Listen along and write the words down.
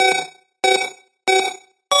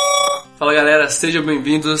Fala galera, sejam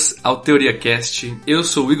bem-vindos ao Teoria Cast. Eu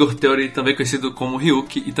sou o Igor Theory, também conhecido como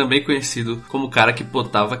Ryuki e também conhecido como o cara que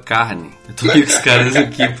botava carne. Eu tô aqui com os caras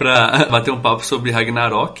aqui pra bater um papo sobre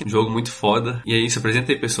Ragnarok, um jogo muito foda. E aí, se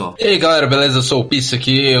apresenta aí, pessoal. E aí galera, beleza? Eu sou o Pisse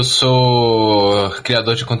aqui, eu sou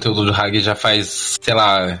criador de conteúdo do Rag já faz, sei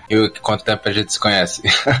lá, quanto tempo a gente se conhece?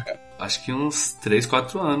 Acho que uns 3,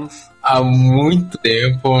 4 anos. Há muito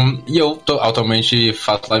tempo. E eu atualmente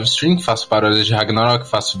faço live stream, faço paródias de Ragnarok,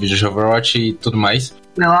 faço vídeos de Overwatch e tudo mais.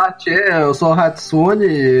 Sei lá, eu sou o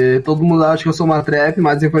Hatsune, todo mundo acha que eu sou uma trap,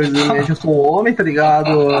 mas infelizmente eu sou um homem, tá ligado?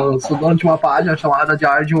 Eu sou dono de uma página chamada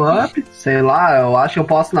Diário Up. Sei lá, eu acho que eu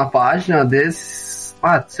posto na página desses...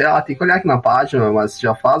 sei lá, tem que olhar aqui na página, mas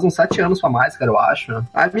já faz uns 7 anos pra mais, cara, eu acho.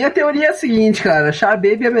 A minha teoria é a seguinte, cara, Char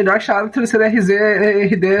Baby é melhor que Char terceiro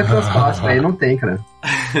RD Transpasse, velho, não tem, cara.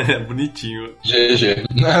 Bonitinho. GG.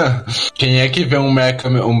 Quem é que vê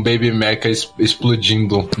um Baby Mecha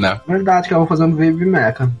explodindo, né? Verdade que eu vou fazer um Baby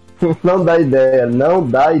Mecha. Não dá ideia, não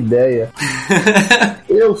dá ideia.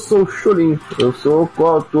 Eu sou o Churin, eu sou o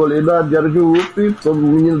coautor ali da Diário de Up, sou o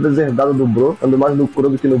menino deserdado do Bro, ando mais no Curo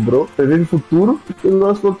do que no Bro, prevejo o futuro e o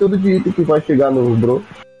nosso conteúdo de item que vai chegar no Bro.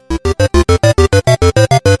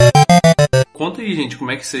 Conta aí, gente,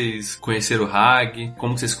 como é que vocês conheceram o Rag,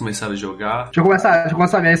 como que vocês começaram a jogar? Deixa eu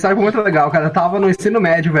começar. Minha história foi muito legal, cara. Eu tava no ensino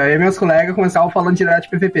médio, velho, e meus colegas começavam falando direto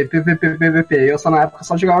de PVP. Eu só na época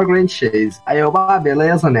só jogava Grand Chase. Aí eu,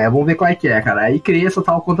 beleza, né, vamos ver qual é que é, cara. Aí criei essa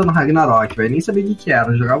tal conta no Ragnarok, velho, nem sabia o que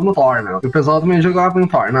era, eu jogava no Thor, né. E o pessoal também jogava no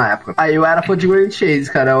Thor na época. Aí eu era fã de Grand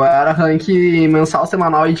Chase, cara, eu era rank mensal,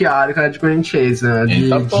 semanal e diário, cara, de Grand Chase, né.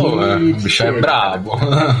 O bicho é brabo.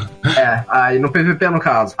 Aí no PVP no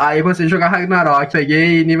caso. Aí você jogar Ragnarok,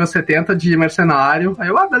 peguei nível 70 de mercenário. Aí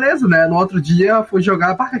eu, beleza, né? No outro dia fui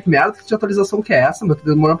jogar. Que merda de atualização que é essa? Meu,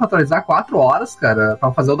 demorou pra atualizar 4 horas, cara,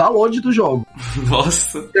 pra fazer o download do jogo.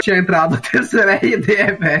 Nossa. Eu tinha entrado a terceira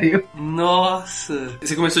RD, velho. Nossa.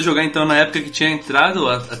 Você começou a jogar então na época que tinha entrado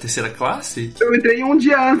a terceira classe? Eu entrei um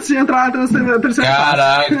dia antes de entrar a terceira classe.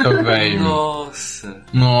 Caraca, velho.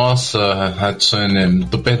 Nossa, Hatsune,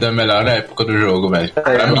 tu perdeu a melhor época do jogo, velho.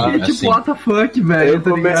 Tipo, what the fuck, velho,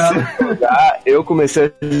 Eu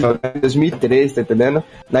comecei a jogar em 2003, tá entendendo?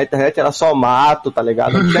 Na internet era só mato, tá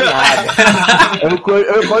ligado? Não tinha nada.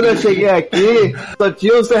 Quando eu cheguei aqui, só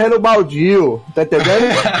tinha um terreno baldio, tá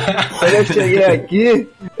entendendo? Quando eu cheguei aqui,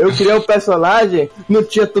 eu criei um personagem, não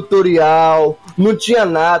tinha tutorial, não tinha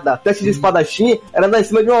nada. Teste de espadachim era andar em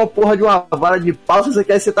cima de uma porra de uma vara de pau, se você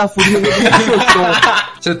quer, você tá fugindo do seu som.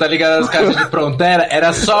 Você tá ligado? As casas de fronteira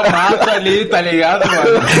era só mato ali, tá ligado,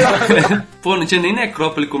 mano? Pô, não tinha nem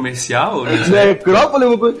necrópole comercial?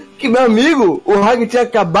 Necrópole? Que, meu amigo, o Rag tinha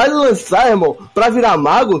acabado de lançar, irmão, pra virar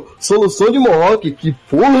mago, solução de Mohawk. Que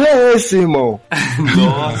porra é essa, irmão?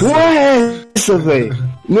 Nossa. Que porra é essa,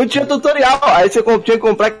 velho? Não tinha tutorial, aí você tinha que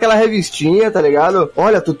comprar aquela revistinha, tá ligado?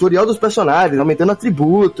 Olha, tutorial dos personagens, aumentando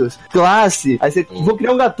atributos, classe. Aí você, vou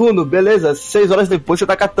criar um gatuno, beleza, 6 horas depois você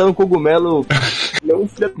tá catando cogumelo.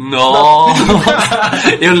 Nossa,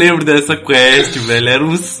 eu lembro dessa quest, velho, era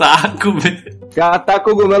um saco, velho. Catar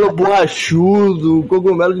cogumelo borrachudo,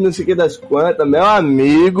 cogumelo de não sei o que das quantas, meu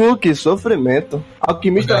amigo, que sofrimento.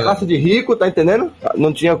 Alquimista da classe de rico, tá entendendo?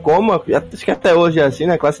 Não tinha como, acho que até hoje é assim,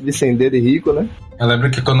 né? Classe de sender de rico, né? Eu lembro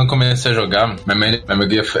que quando eu comecei a jogar, meu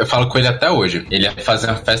amigo, eu falo com ele até hoje. Ele ia fazer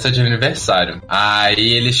uma festa de aniversário.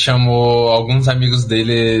 Aí ele chamou alguns amigos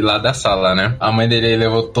dele lá da sala, né? A mãe dele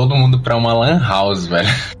levou todo mundo pra uma lan house, velho.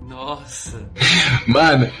 Nossa.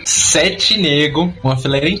 Mano, 7 nego, uma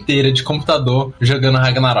fileira inteira de computador jogando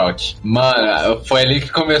Ragnarok. Mano, foi ali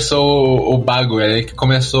que começou o bagulho, ali que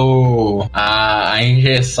começou a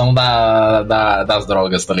injeção das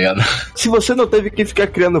drogas, tá ligado? Se você não teve que ficar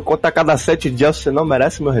criando conta a cada 7 dias, você não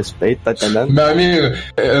merece meu respeito, tá entendendo? Meu amigo,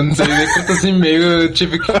 eu não sei nem quantos e-mails eu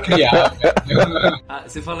tive que criar.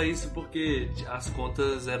 Você fala isso porque as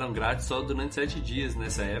contas eram grátis só durante 7 dias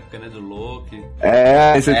nessa época, né, do Loki.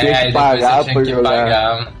 Você tinha que pagar pra jogar.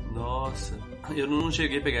 Nossa. Eu não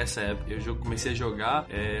cheguei a pegar essa época. Eu comecei a jogar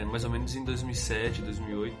mais ou menos em 2007,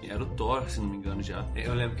 2008. Era o Thor, se não me engano, já.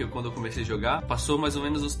 Eu lembro que quando eu comecei a jogar, passou mais ou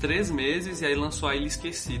menos uns 3 meses e aí lançou a Ilha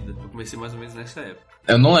Esquecida. Eu comecei mais ou menos nessa época.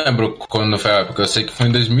 Eu não lembro quando foi a época, eu sei que foi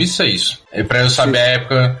em 2006. E pra eu saber a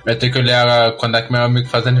época, vai ter que olhar quando é que meu amigo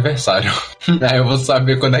faz aniversário. Aí eu vou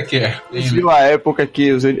saber quando é que é. Você viu a época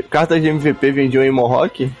que os cartas de MVP vendiam em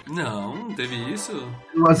Mohawk? Não teve isso.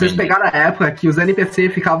 Vocês pegaram a época que os NPC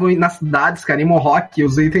ficavam nas cidades, cara, em Mohawk,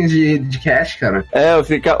 os itens de cash, cara.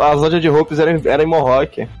 As lojas de roupas eram em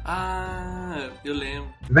Mohawk. Ah, eu lembro.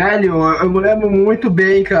 Velho, eu me lembro muito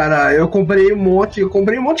bem, cara. Eu comprei um monte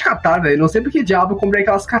de catar, velho. Não sei por que diabo eu comprei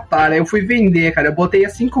aquelas catar. Aí eu fui vender, cara. Eu botei a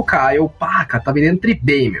 5K. Eu, pá, cara, tá vendendo tri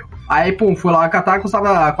bem, meu. Aí, pum, fui lá, catar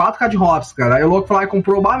custava 4K de hops, cara. Aí o louco foi lá e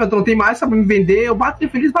comprou, meu, não tem mais, sabe me vender. Eu bati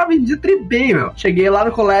feliz, vendi tri bem, meu. Cheguei lá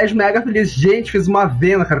no colégio, mega feliz. Gente, fiz uma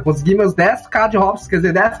venda, cara. Consegui meus 10K de hops, quer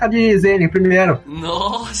dizer, 10K de Zen primeiro.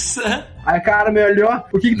 Nossa! Aí o cara me olhou,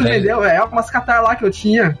 o que tu vendeu? É umas catar lá que eu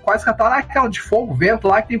tinha. Quais catar? Aquela de fogo, vento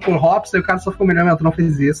lá que tem por hops. Aí o cara só ficou me olhando, tu não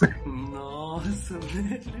fez isso. Nossa,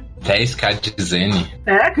 velho. 10K de Zen.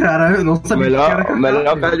 É, cara, eu não sabia que era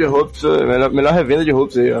melhor cara de roupas, melhor revenda de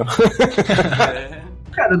roupas aí, ó. É.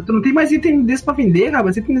 Cara, tu não tem mais item desse pra vender, cara,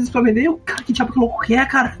 mas item desse pra vender, eu, cara, que diabo que louco que é,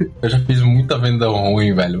 cara? Eu já fiz muita venda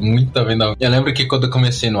ruim, velho, muita venda ruim. Eu lembro que quando eu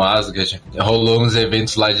comecei no Asgard, rolou uns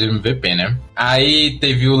eventos lá de MVP, né? Aí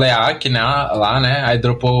teve o Leak, né, lá, né, aí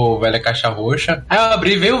dropou velha caixa roxa. Aí eu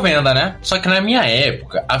abri e veio venda, né? Só que na minha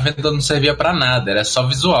época, a venda não servia pra nada, era só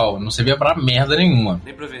visual, não servia pra merda nenhuma.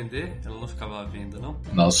 Nem pra vender? Ela não ficava à venda, não?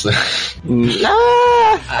 Nossa.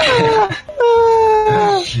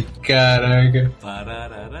 Caraca.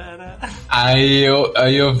 Aí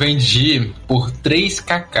eu vendi por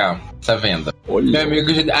 3kk essa venda. Olha. Meu amigo,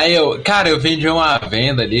 aí eu vendi uma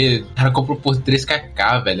venda ali, o cara comprou por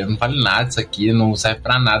 3kk, velho, não vale nada isso aqui, não serve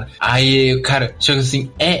pra nada. Aí o cara chega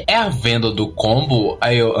assim, é a venda do combo?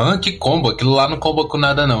 Aí eu, que combo? Aquilo lá não combo com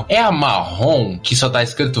nada não. É a marrom que só tá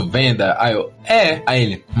escrito venda? Aí eu, Aí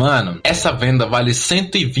ele, mano, essa venda vale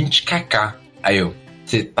 120kk. Aí eu,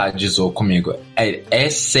 você tá de zoa comigo? É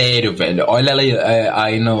sério, velho. Olha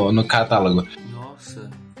aí no catálogo. Nossa.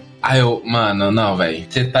 Aí eu, mano, não, velho.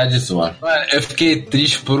 Você tá de zoa. Mano, eu fiquei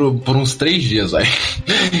triste por uns 3 dias, velho.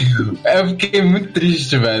 Eu fiquei muito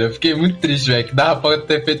triste, velho. Que dava pra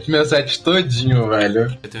ter feito meu set todinho,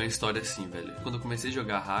 velho. Eu tenho uma história assim, velho. Quando eu comecei a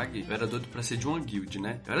jogar Hag, eu era doido pra ser de uma guild,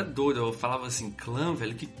 né? Eu era doido, eu falava assim, clã,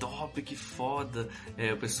 velho, que top, que foda.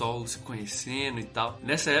 O pessoal se conhecendo e tal.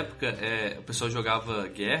 Nessa época, o pessoal jogava a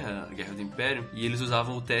Guerra do Império, e eles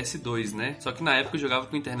usavam o TS2, né? Só que na época eu jogava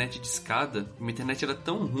com internet de escada. Minha internet era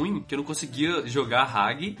tão ruim que eu não conseguia jogar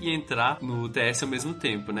Hag e entrar no TS ao mesmo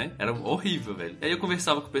tempo, né? Era horrível, velho. Aí eu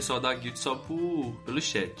conversava com o pessoal da guild só pelo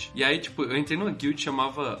chat. E aí, tipo, eu entrei numa guild que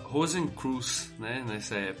chamava Rosencruz, né?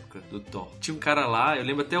 Nessa época do Thor. Tinha um cara lá, eu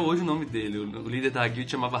lembro até hoje o nome dele. O líder da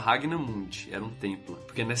guild chamava Ragnamund. Era um templo.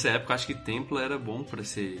 Porque nessa época eu acho que templo era bom pra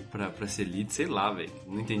ser lead, sei lá, velho.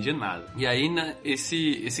 Não entendia nada. E aí,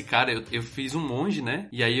 esse cara, eu fiz um monge, né?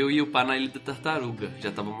 E aí eu ia upar na Ilha da Tartaruga.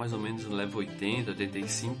 Já tava mais ou menos no level 80,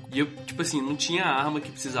 85. E eu, tipo assim, não tinha arma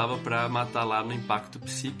que precisava pra matar lá no impacto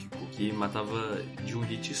psíquico, que matava de um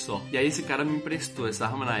hit só. E aí esse cara me emprestou. Essa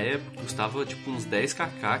arma na época custava tipo uns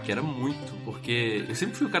 10kk, que era muito. Porque eu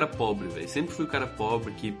sempre fui o cara pobre, velho. Sempre fui o cara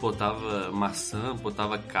pobre que botava maçã,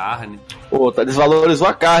 botava carne. Pô, tá desvalorizou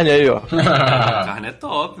a carne aí, ó. Carne é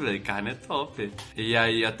top, velho. Carne é top. E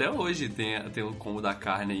aí até hoje tem o combo da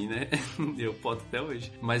carne aí, né? Eu boto até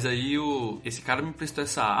hoje. Mas aí esse cara me emprestou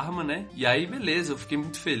essa arma, né? E aí beleza, eu fiquei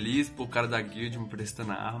muito feliz por cara da guild me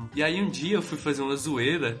emprestando a arma. E aí um dia eu fui fazer uma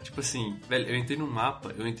zoeira, tipo assim, velho, eu entrei num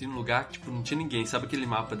lugar que tipo não tinha ninguém. Sabe aquele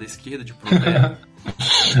mapa da esquerda de Prontera?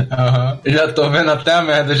 Uhum. Já tô vendo até a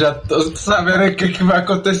merda, já tô sabendo o que vai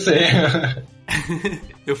acontecer.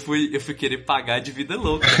 Eu fui querer pagar de vida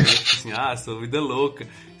louca, né? Assim, sou vida louca,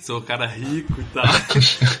 sou o cara rico e tal.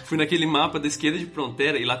 Fui naquele mapa da esquerda de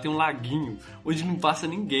Prontera e lá tem um laguinho onde não passa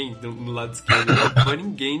ninguém no lado esquerdo. Não vai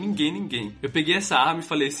ninguém. Eu peguei essa arma e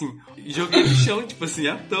falei assim, e joguei no chão, tipo assim,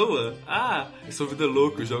 à toa. Eu sou vida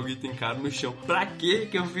louca, eu jogo item caro no chão. Pra que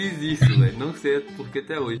eu fiz isso, velho? Não sei porque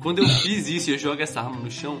até hoje. Quando eu fiz isso e eu jogo essa arma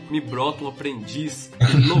no chão, me brota um aprendiz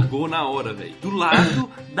que logou na hora, velho. Do lado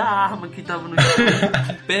da arma que tava no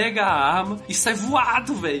chão. Pega a arma e sai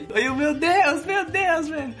voado, velho. Aí eu, meu Deus, velho.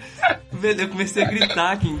 Velho, eu comecei a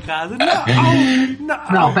gritar aqui em casa.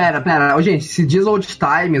 Não. Pera. Gente, se diz old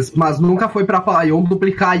times, mas nunca foi pra Paion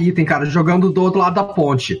duplicar item, cara, jogando do outro lado da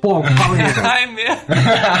ponte. Pô, falei, cara. Ai, mesmo.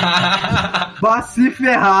 Vai se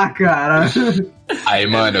ferrar, cara. Aí,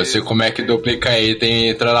 mano, eu sei como é que duplica item e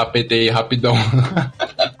entra na PTI rapidão.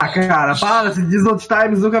 Cara, para, se diz old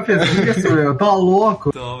times, nunca fez isso, eu tô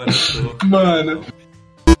louco. Toma, mano.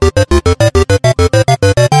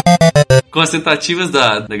 Com as tentativas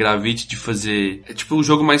da Gravity de fazer tipo um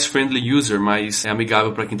jogo mais friendly user, mais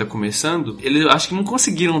amigável pra quem tá começando, eles acho que não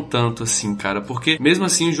conseguiram tanto assim, cara, porque mesmo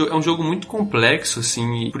assim é um jogo muito complexo,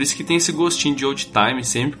 assim, e por isso que tem esse gostinho de old time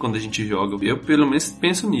sempre quando a gente joga. Eu pelo menos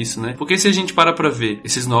penso nisso, né? Porque se a gente para pra ver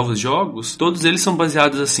esses novos jogos, todos eles são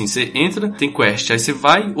baseados assim, você entra, tem quest, aí você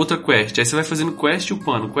vai, outra quest, aí você vai fazendo quest e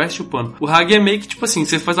upando. O Hag é meio que tipo assim,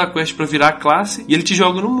 você faz a quest pra virar a classe e ele te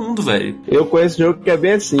joga no mundo, velho. Eu conheço jogo que é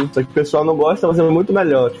bem assim, só que o pessoal não gosta, mas é muito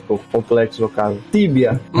melhor, tipo, complexo no caso.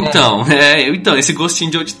 Tibia. Então, esse gostinho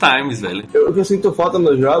de old times, velho. O que eu sinto falta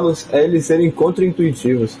nos jogos é eles serem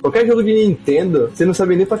contra-intuitivos. Qualquer jogo de Nintendo, você não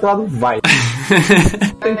sabe nem pra que lado vai.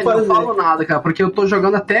 Tem que fazer. Não falo nada, cara, porque eu tô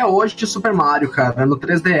jogando até hoje de Super Mario, cara, no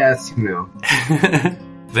 3DS, meu.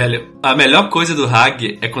 Velho, a melhor coisa do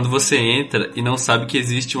Hag é quando você entra e não sabe que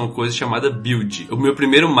existe uma coisa chamada build. O meu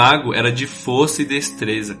primeiro mago era de força e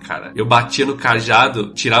destreza, cara. Eu batia no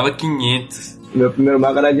cajado, tirava 500. Meu primeiro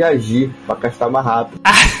mago era de agir, pra castar mais rápido.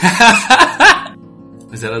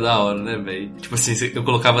 Mas era da hora, né, velho? Tipo assim, eu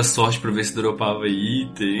colocava sorte pra ver se dropava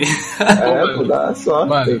item. Pô, dá sorte,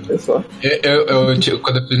 mano, tem que ter sorte.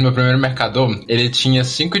 Quando eu fiz meu primeiro mercador, ele tinha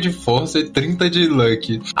 5 de força e 30 de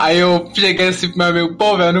luck. Aí eu cheguei assim pro meu amigo,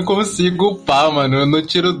 pô, velho, eu não consigo upar, mano. Eu não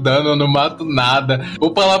tiro dano, eu não mato nada.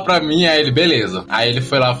 Upa lá pra mim, aí ele, beleza. Aí ele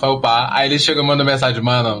foi lá, foi upar. Aí ele chegou e mandou mensagem,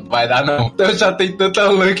 mano, vai dar não. Eu já tenho tanta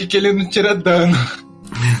luck que ele não tira dano.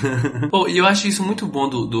 Pô, e eu acho isso muito bom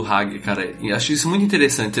do Hag, cara. Eu acho isso muito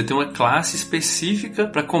interessante. Você tem uma classe específica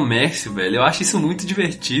pra comércio, velho. Eu acho isso muito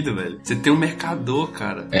divertido, velho. Você tem um mercador,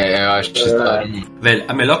 cara. Eu acho isso velho,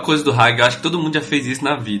 a melhor coisa do Hag, eu acho que todo mundo já fez isso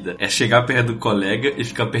na vida, é chegar perto do colega e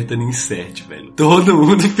ficar apertando insert, velho. Todo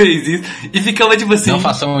mundo fez isso e ficava tipo assim... Não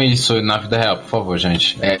façam isso na vida real, por favor,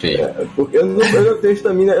 gente. É feio. Porque eu não tenho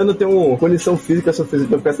estamina, eu não tenho condição física suficiente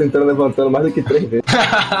pra ficar sentando levantando mais do que 3 vezes.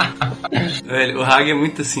 Velho, o Hag é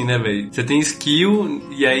muito assim, né, velho? Você tem skill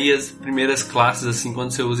e aí as primeiras classes, assim,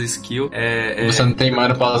 quando você usa skill, Você não tem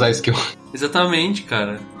mana pra usar skill. Exatamente,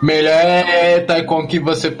 cara. Melhor é Taekwondo que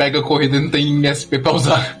você pega a corrida e não tem SP pra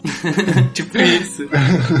usar. Tipo isso.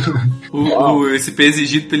 O SP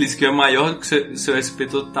exigido pelo skill é maior do que o seu SP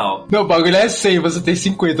total. Não, o bagulho é 100, você tem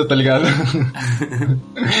 50, tá ligado?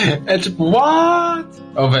 É tipo, what?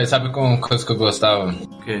 Velho, sabe uma coisa que eu gostava?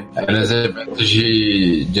 O quê? Era nos eventos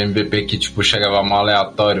de MVP que, tipo, chegava mal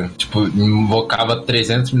aleatório. Tipo, invocava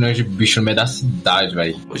 300 milhões de bichos no meio da cidade,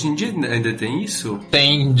 velho. Hoje em dia ainda tem isso?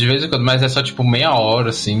 Tem, de vez em quando, mas é só, tipo, meia hora,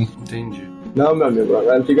 assim. Entendi. Não, meu amigo,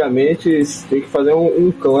 antigamente tem que fazer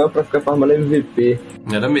um clã pra ficar farmando MVP.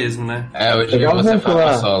 Era mesmo, né? Hoje em dia você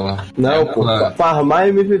farma solo. Não, pô, farmar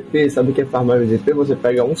MVP, sabe o que é farmar MVP? Você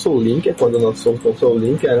pega um Soul Linker, quando nós somos com Soul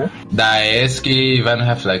Linker, né? Da ESC e vai no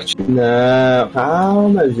Reflect. Não,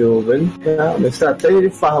 calma, jovem, calma. Estratégia de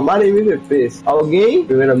farmar MVPs. Alguém,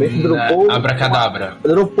 primeiramente, dropou... Abracadabra.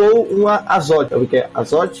 Dropou uma Azote. Sabe o que é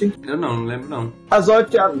Azote? Eu não lembro não.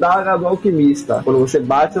 Azote é a daga do alquimista. Quando você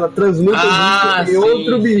bate, ela transmuta o bicho em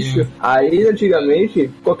outro bicho. Aí, antigamente,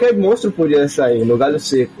 qualquer monstro podia sair, no galho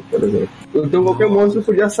seco, por exemplo. Então qualquer monstro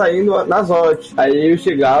podia sair na Azote. Aí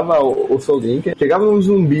chegava o Soul Linker, chegava um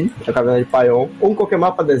zumbi, na caverna de Paion, ou qualquer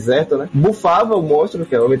mapa deserto, né? Bufava o monstro,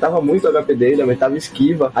 que aumentava muito o HP dele, aumentava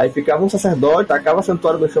esquiva. Aí ficava um sacerdote, tacava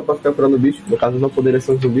santuário no chão pra ficar curando o bicho. No caso, não poderia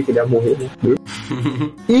ser um zumbi, que ele ia morrer, né?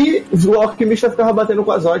 E o alquimista ficava batendo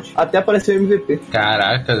com a Azote, até aparecer o MVP.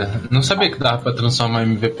 Caraca, não sabia que dava pra transformar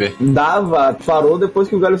em MVP. Dava, parou depois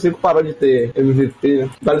que o Galho Seco parou de ter MVP, né?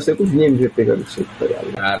 O Galho Seco vinha MVP, Galho Seco, tá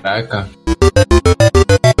ligado? Caraca.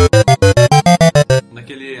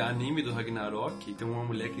 Naquele anime do Ragnarok, tem uma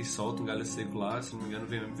mulher que solta um galho seco lá, se não me engano,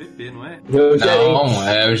 vem o MVP, não é? Não,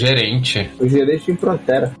 é o gerente. O gerente em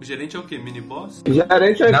Frontera. O gerente é o quê? Mini-boss? O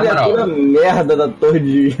gerente é a criatura merda da torre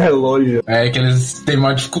de relógio. É que eles têm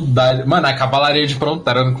uma dificuldade. Mano, a cavalaria de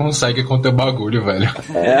Frontera não consegue conter o bagulho, velho.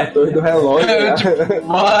 É, a torre do relógio. É, tipo,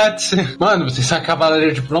 what? Mano, vocês são a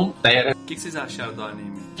cavalaria de Frontera. O que vocês acharam do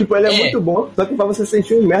anime? Tipo, ele é muito bom, só que pra você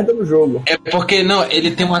sentir um merda no jogo. É porque, não, ele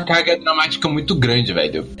tem uma carga dramática muito grande,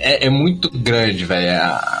 velho. É muito grande, velho,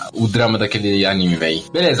 o drama daquele anime, velho.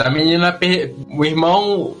 Beleza, a menina, o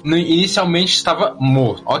irmão inicialmente estava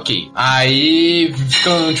morto. Ok. Aí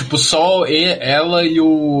ficam, tipo, só ela e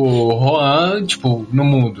o Juan, tipo, no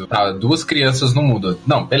mundo. Tá, 2 crianças no mundo.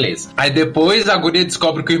 Não, beleza. Aí depois a guria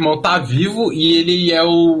descobre que o irmão tá vivo e ele é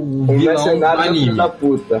o vilão do anime. Da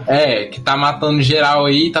puta. É, que tá matando geral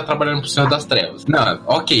aí. e tá trabalhando pro Senhor das Trevas. Não,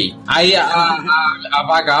 ok. Aí a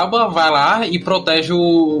vagaba vai lá e protege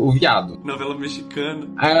o viado. Novela mexicana.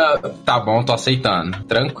 Tá bom, tô aceitando.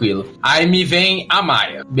 Tranquilo. Aí me vem a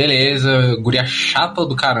Maia. Beleza, guria chata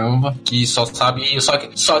do caramba, que só sabe,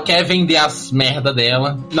 só quer vender as merda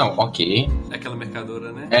dela. Não, ok. É aquela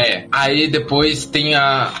mercadora, né? É. Aí depois tem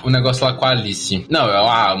o negócio lá com a Alice. Não,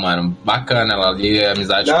 mano, bacana ela ali,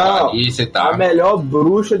 amizade com a Alice e tal. A melhor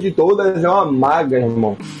bruxa de todas é uma maga,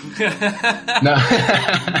 irmão.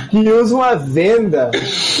 Que usa uma venda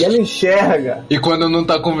e ela enxerga. E quando não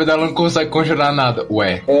tá com venda, ela não consegue conjurar nada.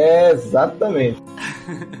 Ué. É, exatamente.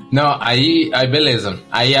 Não, aí beleza.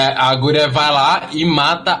 Aí a guria vai lá e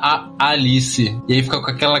mata a Alice. E aí fica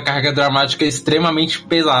com aquela carga dramática extremamente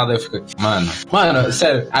pesada. Eu fico, mano,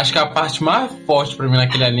 sério, acho que a parte mais forte pra mim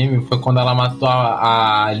naquele anime foi quando ela matou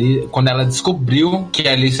a Alice, quando ela descobriu que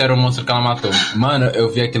a Alice era o monstro que ela matou. Mano, eu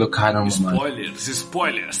vi aquilo, caramba,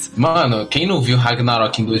 Spoilers. Mano, quem não viu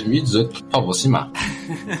Ragnarok em 2018, por favor, se mata.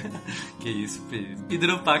 Que isso, Pedro. E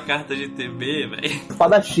dropar a carta de TB, velho.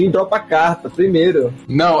 Espadachim, dropa a carta, primeiro.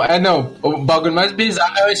 Não. O bagulho mais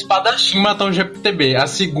bizarro é o espadachim matar um GPTB. A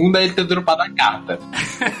segunda é ele ter dropado a carta.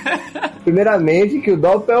 Primeiramente, que o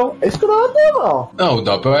Doppel é escroto, irmão. Não, o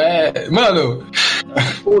Doppel é... Mano...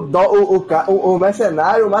 O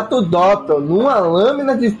mercenário mata o Doppel numa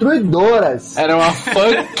lâmina destruidoras. Era uma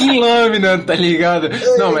fucking lâmina, tá ligado?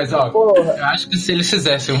 Não, mas ó, porra. Eu acho que se eles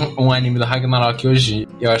fizessem um anime do Ragnarok hoje,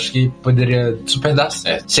 eu acho que poderia super dar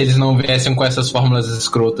certo. Se eles não viessem com essas fórmulas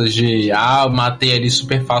escrotas de matei ali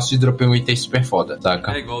super fácil e dropei um item super foda,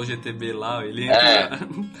 saca? É igual o GTB lá, ele entra...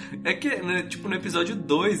 É que, né, tipo, no episódio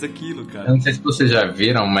 2 aquilo, cara. Eu não sei se vocês já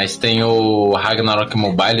viram, mas tem o Ragnarok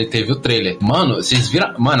Mobile e teve o trailer. Mano, vocês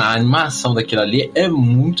viram? Mano, a animação daquilo ali é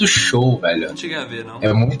muito show, velho. Não cheguei a ver, não.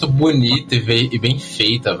 É muito bonita e bem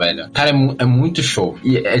feita, velho. Cara, é muito show.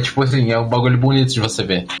 E é tipo assim, é um bagulho bonito de você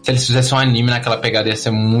ver. Se eles fizessem um anime naquela pegada, ia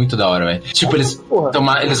ser muito da hora, velho. Tipo, eles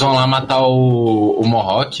vão lá matar o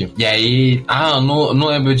Mohawk. E aí... não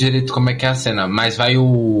lembro direito como é que é a cena. Mas vai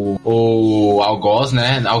o Algoz,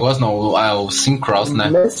 né? Algoz não, o Syncross, né?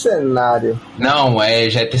 Mercenário. Não,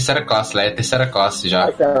 já é terceira classe lá. É terceira classe já.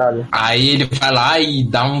 Ai, caralho. Aí ele vai lá e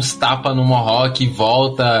dá uns tapas no Mohawk e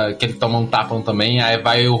volta, que ele toma um tapão também. Aí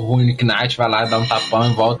vai o Runic Knight, vai lá, dá um tapão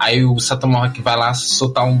e volta. Aí o Sato Mohawk vai lá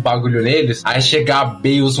soltar um bagulho neles. Aí chega a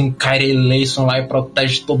Bale, usa um Kaireleison lá e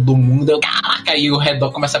protege todo mundo. Caraca, aí o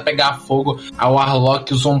redor começa a pegar fogo. Aí o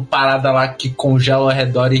Warlock usa uma parada lá que congela ao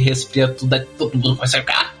redor e respira tudo. Aí todo mundo começa a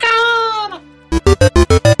ficar...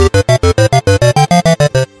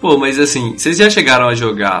 Pô, mas assim, vocês já chegaram a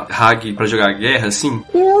jogar Hag pra jogar guerra, assim?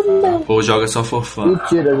 Eu não. Ou joga só for fun?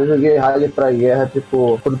 Mentira, eu joguei Hag pra guerra,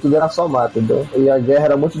 tipo, quando tudo era só mato, entendeu? E a guerra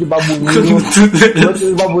era um monte de babuíno, um monte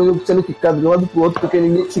de babuíno sendo quicado de um lado pro outro, porque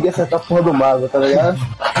ninguém conseguia acertar a porra do mago, tá ligado?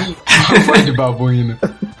 Foi de babuíno.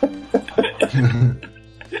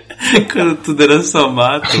 Quando tudo era só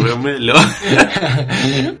mato, é o melhor.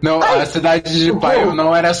 Não, a cidade de Paio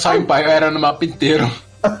não era só em Paio, era no mapa inteiro.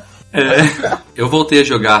 Eu voltei a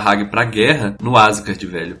jogar Hag pra guerra no Asgard,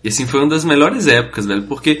 velho. E assim, foi uma das melhores épocas, velho.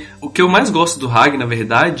 Porque o que eu mais gosto do Hag, na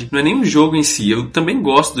verdade, não é nem o jogo em si. Eu também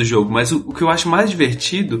gosto do jogo, mas o que eu acho mais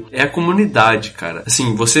divertido é a comunidade, cara.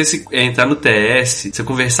 Assim, você entrar no TS, você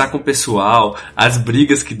conversar com o pessoal, as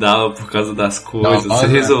brigas que dava por causa das coisas, você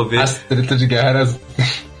resolver... As tretas de guerra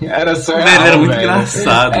era surreal, velho. Era muito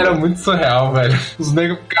engraçado. Era muito surreal, velho. Os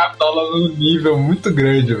negros ficavam num nível muito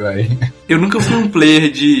grande, velho. Eu nunca fui um player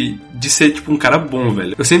de ser, tipo, um cara bom,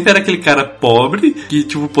 velho. Eu sempre era aquele cara pobre que,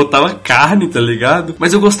 tipo, botava carne, tá ligado?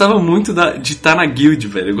 Mas eu gostava muito de estar na guild,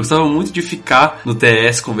 velho. Eu gostava muito de ficar no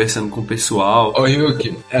TS conversando com o pessoal. Ô,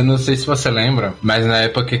 Yuki, eu não sei se você lembra, mas na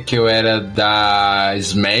época que eu era da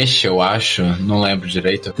Smash, eu acho, não lembro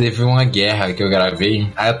direito, teve uma guerra que eu gravei.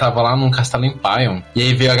 Aí eu tava lá num castelo em Pion, e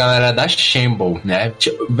aí veio a galera da Shamble, né?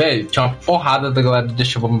 Velho, tinha uma porrada da galera da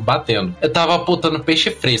Shamble me batendo. Eu tava botando peixe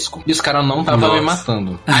fresco, e os caras não estavam me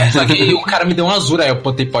matando. Aí, só que o cara me deu uma azura, aí eu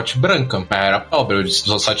botei pote branca. Mas era pobre,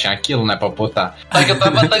 eu só tinha aquilo, né, pra botar. Só que eu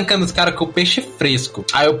tava tancando os caras com peixe fresco.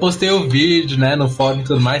 Aí eu postei o vídeo, né, no fórum e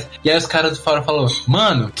tudo mais. E aí os caras do fórum falaram,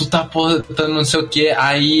 mano, tu tá botando não sei o que.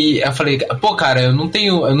 Aí eu falei, pô, cara, eu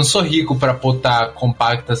não sou rico pra botar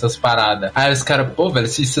compacto essas paradas. Aí os caras, pô, velho,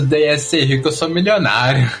 se isso daí é ser rico, eu sou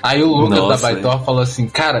milionário. Aí o Lucas da Baitor falou assim,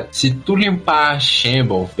 cara, se tu limpar a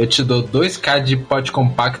Shamble, eu te dou 2k de pote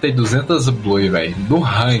compacto e 200 blue, velho. Do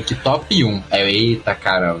rank, top 1. Eita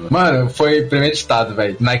caramba. Mano, foi premeditado,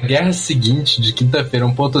 velho. Na guerra seguinte, de quinta-feira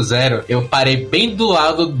 1.0, eu parei bem do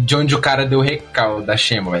lado de onde o cara deu o recal da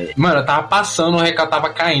Shema, velho. Mano, eu tava passando, o recal tava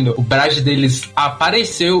caindo. O Brage deles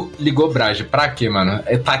apareceu, ligou o Brage. Pra quê, mano?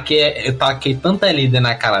 Eu taquei tanta LD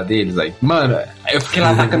na cara deles, aí. Mano, eu fiquei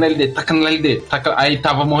lá tacando LD. Aí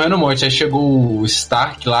tava morrendo um monte. Aí chegou o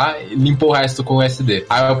Stark lá e limpou o resto com o SD.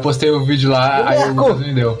 Aí eu postei o vídeo lá, aí o Lucas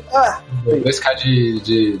me deu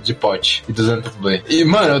 2k de pote e 200 blade. E,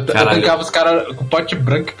 mano, eu tancava os caras com pote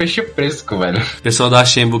branco e peixe fresco, velho. Pessoal da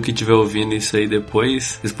Shembo que estiver ouvindo isso aí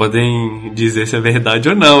depois, vocês podem dizer se é verdade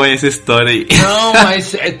ou não, essa história aí. Não,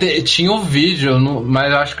 mas tinha um vídeo,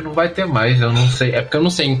 mas eu acho que não vai ter mais, eu não sei. É porque eu não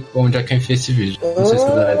sei onde é que eu enfiei esse vídeo. Não sei se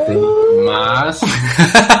vai ter. Mas...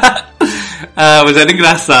 Ah, mas era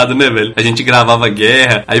engraçado, né, velho? A gente gravava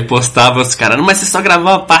guerra, aí postava os caras, mas você só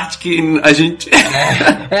gravou a parte que a gente...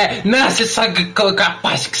 Não, você só colocar a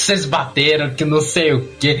parte que vocês bateram, que não sei o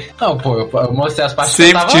quê. Não, pô, eu mostrei as partes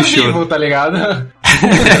sempre que eu tava vivo, tá ligado?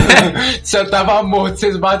 Se eu tava morto,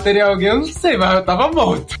 vocês baterem alguém, eu não sei, mas eu tava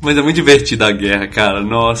morto. Mas é muito divertido a guerra, cara,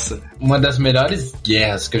 nossa. Uma das melhores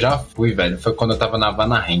guerras que eu já fui, velho, foi quando eu tava na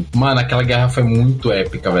Vanaheim. Mano, aquela guerra foi muito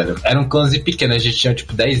épica, velho. Era um clãzinho pequeno, a gente tinha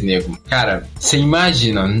tipo 10 negros. Cara, você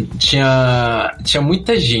imagina, tinha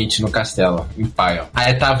muita gente no castelo, em Pyle.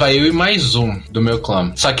 Aí tava eu e mais um do meu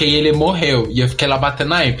clã. Só que aí ele morreu e eu fiquei lá batendo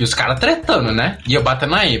na imp. E os caras tretando, né? E eu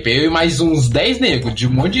batendo na imp. Eu e mais uns 10 negros de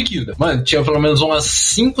um monte de guilda. Mano, tinha pelo menos umas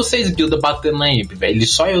 5, 6 guildas batendo na imp, velho. Ele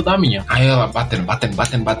só eu da minha. Aí eu lá batendo.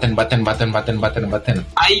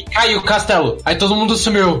 Aí caiu o castelo. Aí todo mundo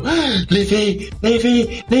sumiu. Levei,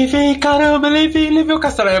 caramba, levei o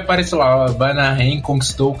castelo. Aí apareceu lá, ó, Vanaheim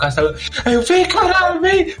conquistou o castelo. Aí eu, vem, caralho,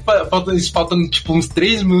 vem. Faltando tipo uns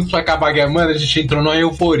 3 minutos pra acabar a guerra. Mano, a gente entrou numa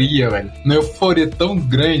euforia, velho. Uma euforia tão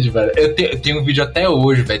grande, velho. Eu tenho um vídeo até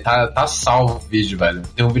hoje, velho. Tá salvo o vídeo, velho.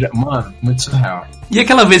 Tem um vídeo, mano, muito surreal. E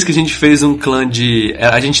aquela vez que a gente fez um clã de...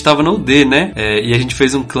 A gente tava no D, né? E a gente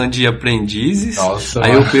fez um clã de aprendizes. Nossa,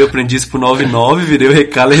 aí mano. Eu fui aprendiz pro 99, virei o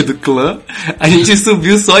recaler do clã. A gente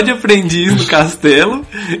subiu só de aprendiz no castelo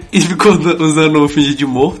e ficou usando o fingir de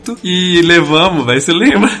morto. E levamos, velho. Você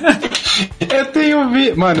lembra?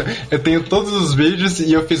 Mano, eu tenho todos os vídeos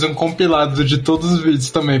e eu fiz um compilado de todos os vídeos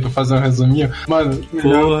também pra fazer um resuminho. Mano,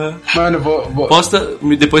 porra. Mano, vou... Posta,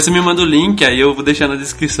 depois você me manda o link, aí eu vou deixar na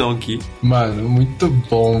descrição aqui. Mano, muito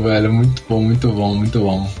bom, velho. Muito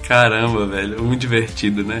bom. Caramba, velho. Muito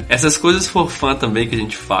divertido, né? Essas coisas for fã também que a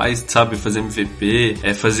gente faz, sabe? Fazer MVP,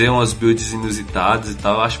 fazer umas builds inusitadas e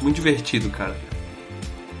tal. Eu acho muito divertido, cara.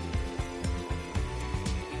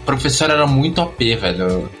 O professor era muito OP,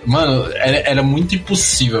 velho. Mano, era muito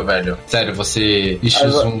impossível, velho. Sério, você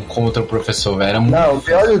X1 contra o professor, velho. Era muito... Não, o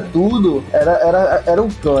pior de tudo era um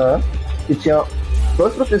clã que tinha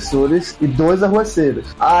 2 professores e 2 arruaceiros.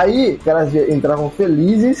 Aí, os caras entravam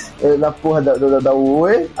felizes na porra da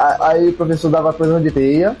UE. Aí o professor dava prisão de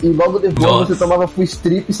teia. E logo depois você tomava full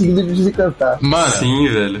strip seguido de desencantar. Mano, sim,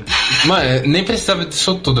 velho. Mano, nem precisava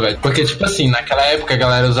disso tudo, velho. Porque, tipo assim, naquela época a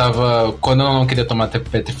galera usava... Quando eu não queria tomar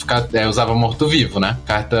petrificado, usava morto-vivo, né?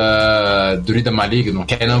 Carta druida maligno,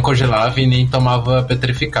 que aí não congelava e nem tomava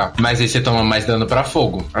petrificar. Mas aí você toma mais dano pra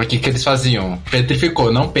fogo. Aí o que eles faziam?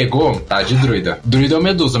 Petrificou, não pegou, tá de druida. Druida ou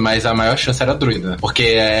medusa, mas a maior chance era druida. Porque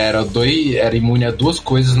era imune a 2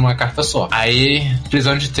 coisas numa carta só. Aí,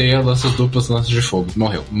 prisão de teia, lanças duplas, lanças de fogo.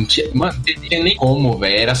 Morreu. Não tinha, mano, não tinha nem como,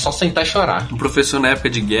 velho. Era só sentar e chorar. O professor na época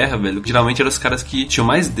de guerra, velho, geralmente eram os caras que tinham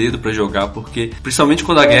mais dedo pra jogar, porque, principalmente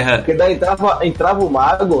quando a guerra... Porque daí entrava o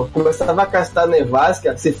mago, começava a castar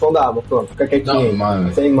nevasca, sifão da água, pronto, fica quietinho. Não,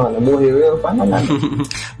 mano. Sem mana, morreu e não faz mais nada.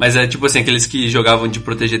 Mas é tipo assim, aqueles que jogavam de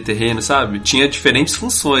proteger terreno, sabe? Tinha diferentes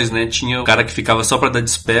funções, né? Tinha o cara que ficava só pra dar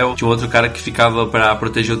dispel, tinha outro cara que ficava pra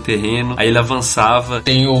proteger o terreno, aí ele avançava.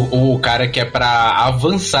 Tem o cara que é pra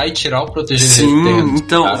avançar e tirar o proteger sim, terreno.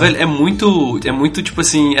 Então, cara. Velho, é muito, tipo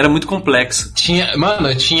assim, era muito complexo. Tinha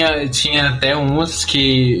até uns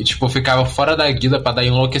que, tipo, ficava fora da guilda pra dar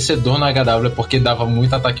enlouquecedor no HW porque dava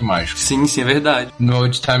muito ataque mágico. Sim, é verdade. No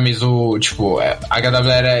Old Times, a HW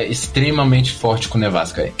era extremamente forte com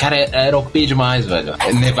Nevasca. Cara, era OP demais, velho.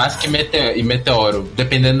 Nevasca e Meteoro,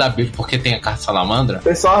 dependendo da build, porque tem a carta Salamandra. O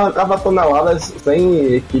pessoal arrancava toneladas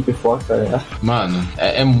sem equipe forte, né? Mano,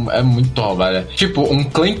 é muito top, velho. Tipo, um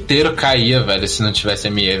clã inteiro caía, velho, se não tivesse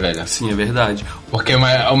ME, velho. Sim, é verdade. Porque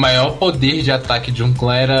o maior poder de ataque de um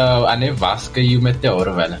clã era a nevasca e o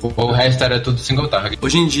meteoro, velho. O resto era tudo single target.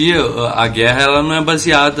 Hoje em dia, a guerra ela não é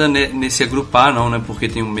baseada nesse agrupar, não, né? Porque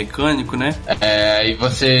tem um mecânico, né? E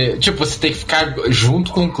você... Tipo, você tem que ficar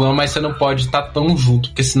junto com o clã, mas você não pode estar tão junto,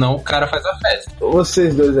 porque senão o cara faz a festa.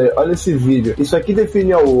 Vocês dois aí, olha esse vídeo. Isso aqui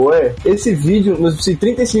define a UE. Esse vídeo, nos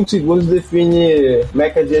 35 segundos, define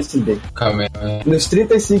Mecha de SD. Calma aí. Nos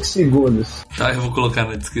 35 segundos. Tá, eu vou colocar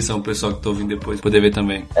na descrição o pessoal que tá ouvindo depois poder ver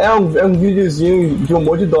também. É um videozinho de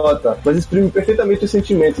humor de Dota, mas exprime perfeitamente o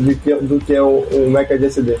sentimento do que é um Mecha de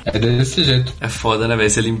SD. É desse jeito. É foda, né, velho?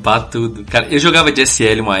 Você limpar tudo. Cara, eu jogava de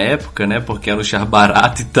SL uma época, né? Porque era um char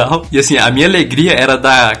barato e tal. E assim, a minha alegria era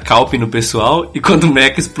dar calp no pessoal. E quando o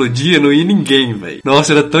mecha explodia, não ia ninguém, velho.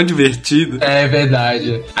 Nossa, era tão divertido. É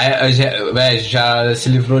verdade. Velho, já se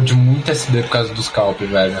livrou de muito SD por causa dos calp,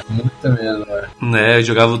 velho. Muita mesmo, velho. Né, eu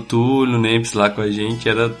jogava o Túlio, o Nemps lá com a gente.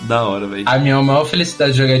 Era da hora, velho. A minha maior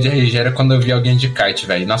felicidade de jogar de RG era quando eu via alguém de kite,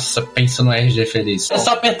 velho. Nossa, pensa no RG feliz. Eu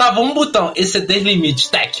só apertava um botão, exceder limite,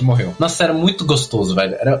 tac, morreu. Nossa, era muito gostoso,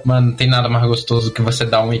 velho. Mano, não tem nada mais gostoso que você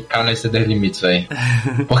dar um IK no exceder limites, velho.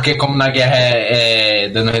 Porque como na guerra é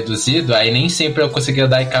dano reduzido, aí nem sempre eu conseguia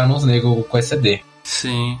dar IK nos negros com exceder.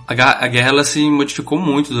 Sim. A guerra ela se modificou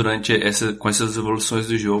muito com essas evoluções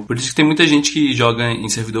do jogo. Por isso que tem muita gente que joga em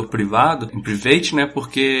servidor privado, em private, né?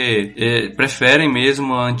 Porque preferem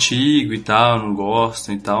mesmo antigo e tal, não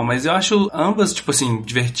gostam e tal. Mas eu acho ambas, tipo assim,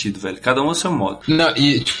 divertido, velho. Cada um ao seu modo. Não,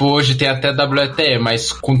 e tipo, hoje tem até WTE,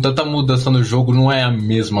 mas com tanta mudança no jogo não é a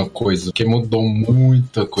mesma coisa. Porque mudou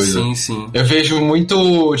muita coisa. Sim, sim. Eu vejo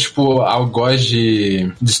muito, tipo, algoz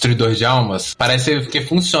de Destruidor de Almas. Parece que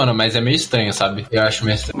funciona, mas é meio estranho, sabe? Eu acho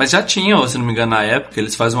meio estranho. Mas já tinha, se não me engano, na época,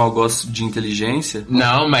 eles fazem um algoz de inteligência.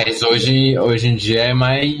 Não, mas hoje em dia é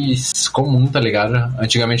mais comum, tá ligado?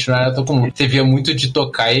 Antigamente não era tão comum. Você via muito de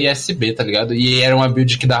tocar e SB, tá ligado? E era uma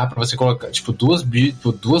build que dava pra você colocar, tipo,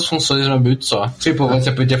 duas funções numa build só. Tipo,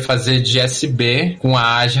 você podia fazer de SB com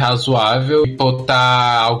a age razoável e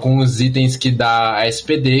botar alguns itens que dá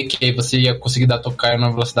SPD, que aí você ia conseguir dar tocar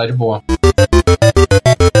numa velocidade boa.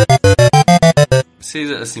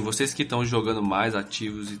 Vocês que estão jogando mais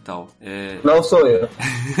ativos e tal. Não sou eu.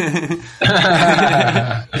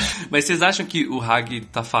 Mas vocês acham que o Hag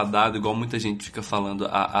tá fadado, igual muita gente fica falando,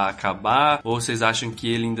 a acabar? Ou vocês acham que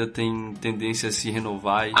ele ainda tem tendência a se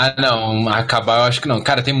renovar? Não, acabar eu acho que não.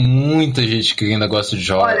 Cara, tem muita gente que ainda gosta de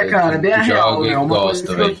jogos. Olha, cara, bem a real, né? Uma coisa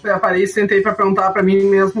que eu parei e sentei pra perguntar pra mim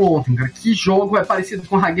mesmo ontem, cara. Que jogo é parecido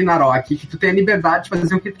com Ragnarok? Que tu tem a liberdade de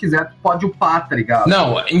fazer o que tu quiser, tu pode upar, tá ligado?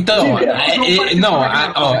 Não, então...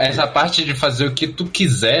 essa parte de fazer o que tu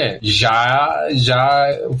quiser já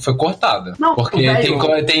foi cortada. Não, porque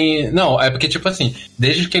tem... Não, é porque, tipo assim,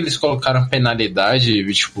 desde que eles colocaram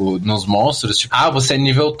penalidade, tipo, nos monstros, tipo, você é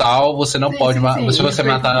nível tal, você não pode se você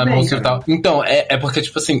matar monstro e tal. Então, é porque,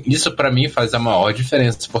 tipo assim, isso pra mim faz a maior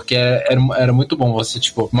diferença, porque era muito bom você,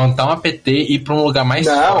 tipo, montar um APT e ir pra um lugar mais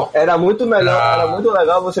forte. Era muito melhor, era muito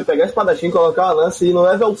legal você pegar espadachim, colocar uma lança e ir no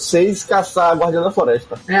level 6 caçar a Guardiã da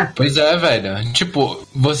Floresta. Pois é, velho. Tipo,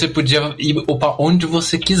 você podia ir pra onde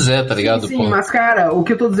você quiser, tá ligado? Sim, mas cara, o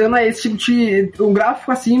que eu tô dizendo é esse tipo de... O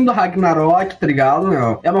gráfico assim do Ragnarok, tá ligado,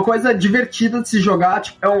 meu? É uma coisa divertida de se jogar,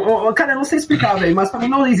 tipo... cara, eu não sei explicar, velho, mas pra mim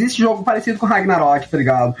não existe jogo parecido com Ragnarok, tá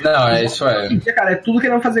ligado? Não, isso é. Cara, é tudo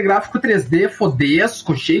querendo fazer gráfico 3D,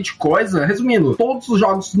 fodesco, cheio de coisa. Resumindo, todos os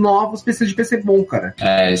jogos novos precisam de PC bom, cara.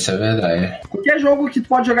 Isso é verdade. Qualquer jogo que tu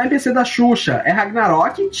pode jogar em PC da Xuxa é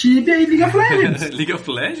Ragnarok, Tibia e League of Legends. League of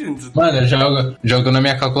Legends? Mano, eu jogo na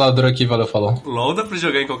minha calculadora aqui, valeu, falou. LOL dá pra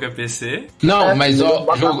jogar em qualquer PC? Não, mas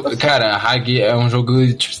cara, Hag é um jogo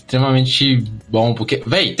tipo, extremamente bom, porque,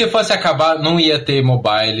 véi, se fosse acabar, não ia ter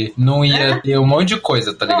mobile, não ia ter um monte de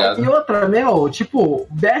coisa, tá ligado? E outra, tipo,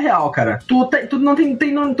 BR real, cara. Tu não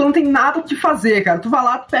tem nada o que fazer, cara. Tu vai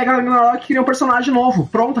lá, tu pega Ragnarok e cria um personagem novo.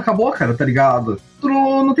 Pronto, acabou, cara, tá ligado? Tu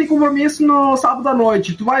não tem compromisso no sábado à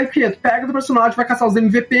noite. Tu vai o quê? Tu pega o personagem, vai caçar os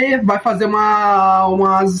MVP, vai fazer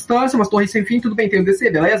umas instâncias, umas torres sem fim, tudo bem, tem o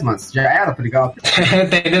DC, beleza? Mas já era, tá ligado?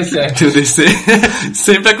 Tem DC. Tem o DC.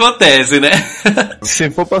 Sempre acontece, né? Se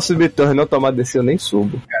for pra subir torre e não tomar DC, eu nem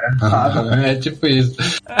subo. Cara, é tipo isso.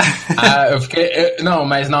 Eu fiquei... não,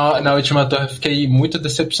 mas na última torre eu fiquei muito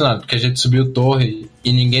decepcionado, porque a gente subiu torre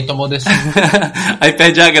e ninguém tomou DC. Aí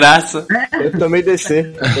perde a graça. Eu tomei DC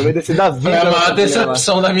da vida. Foi a maior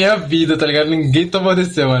decepção da minha vida, tá ligado? Ninguém tomou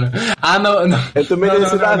DC, mano. Não. Eu tomei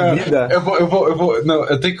DC da vida.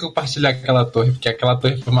 Eu tenho que compartilhar aquela torre, porque aquela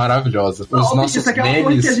torre foi maravilhosa. Os nossos isso aqui é uma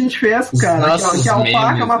torre que a gente fez, cara. Que a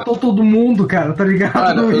alpaca matou todo mundo, cara, tá ligado?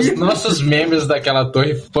 Mano, os nossos memes daquela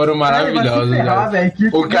torre foram maravilhosos.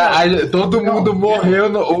 Todo mundo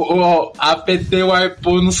morreu, o APT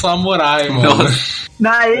wipou no Samurai, mano. Nossa.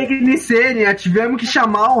 Na Ignicênia, tivemos que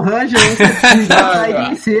chamar o Ranger na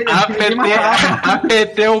Ignicênia.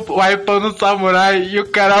 Apetei o iPhone no Samurai e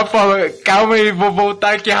o cara falou, calma aí, vou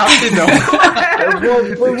voltar aqui rapidão.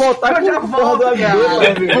 Eu vou voltar com a porra do avião.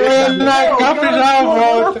 Na capa já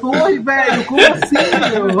volta. Torre, velho, como assim,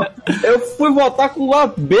 meu? Eu fui voltar com o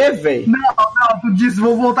AB, velho. Não, tu disse,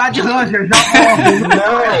 vou voltar de Ranger, já volto.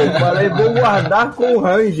 Não, falei, vou guardar com o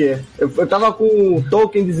Ranger. Eu tava com o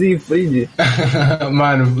token de Siegfried.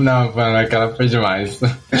 Mano, aquela foi demais.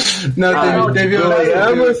 Não, teve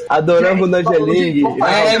adoramos o Nangeling.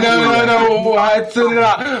 Não, o Hatsune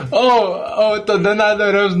lá. Tô dando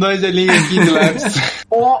adoramos o Nangeling aqui de Labs.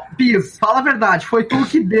 Ô, Piz, fala a verdade, foi tu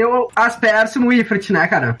que deu as pernas no Ifrit, né,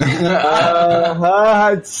 cara?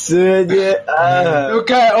 Hatsune. Eu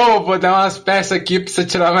quero, vou dar umas peças aqui pra você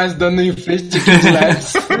tirar mais dano no Ifrit aqui de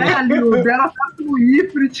Labs. Velho, deram as pernas no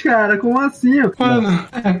Ifrit, cara, como assim?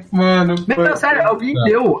 Mano. Não, sério, alguém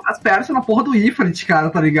deu as pernas na porra do Ifrit, cara,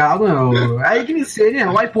 tá ligado? A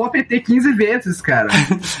Ignicênia wipou a PT 15 vezes, cara.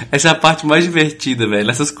 Essa é a parte mais divertida, velho.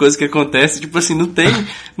 Essas coisas que acontecem, tipo assim, não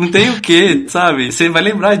tem o que, sabe? Você vai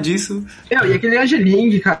lembrar disso. E aquele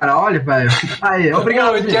Angeling, cara, olha, velho. Aí,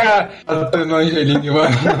 obrigado. No Angeling,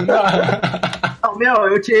 mano. Não,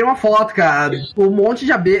 eu tirei uma foto, cara. Um monte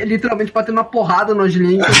de AB literalmente batendo uma porrada no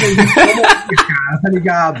Angeling. Cara, tá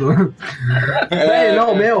ligado?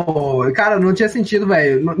 Cara, não tinha sentido,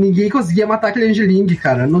 velho. Ninguém conseguia matar aquele Angeling,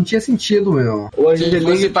 cara. Não tinha sentido, meu. O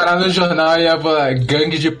Angeling, se parar no jornal, ia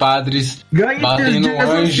gangue de padres batendo um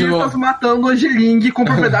anjo, matando o Angeling com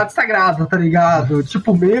propriedade sagrada, tá ligado?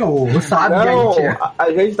 Tipo, sabe? Não,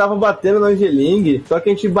 a gente tava batendo no Angeling, só que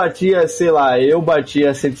a gente batia, sei lá, eu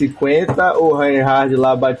batia 150, o Reinhard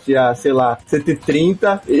lá batia, sei lá,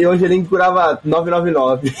 130, e o Angeling curava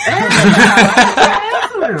 999. É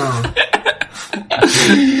isso, meu.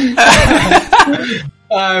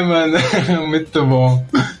 Ai, mano, muito bom.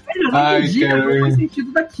 Eu não entendi, não faz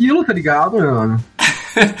sentido daquilo, tá ligado, mano?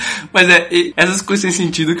 Mas essas coisas sem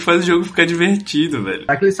sentido que faz o jogo ficar divertido, velho.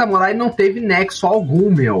 Aquele samurai não teve nexo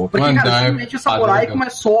algum, meu. Porque, cara, simplesmente o samurai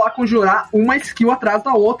começou a conjurar uma skill atrás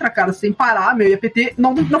da outra, cara, sem parar, meu. E a PT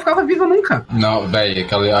não ficava viva nunca. Não, velho,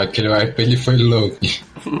 aquele wipe, ele foi louco.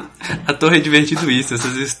 A torre é divertido isso,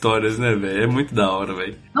 essas histórias, né, velho? É muito da hora,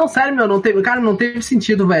 velho. Não, sério, meu, não teve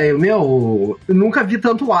sentido, velho. Meu, eu nunca vi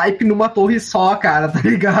tanto wipe numa torre só, cara, tá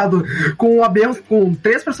ligado? Com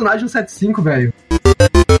 3 personagens no 7.5, velho.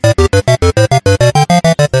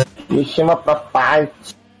 Me chama pra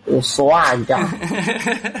parte. Eu sou H.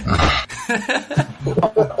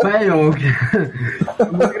 Velho, muito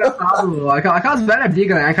engraçado. Aquelas velhas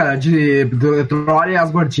brigas, né, cara, de Thor e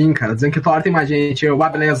Asgardin, cara, dizendo que Thor tem mais gente.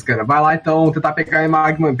 Beleza, cara, vai lá então tentar pegar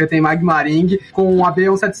PT em Magma Ring com um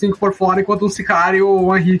AB175 por fora, enquanto um Sicário ou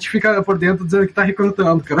um Hit fica por dentro dizendo que tá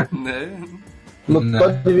recrutando, cara. Né? No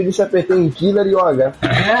total divide se a PT em Killer e OH.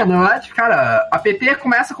 Não é, cara, a PT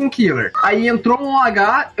começa com Killer. Aí entrou um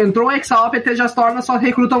OH, entrou um Exal, a PT já se torna, só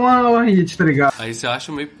recruta uma Hit, tá ligado? Aí você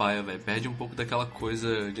acha meio paia, velho. Perde um pouco daquela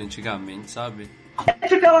coisa de antigamente, sabe?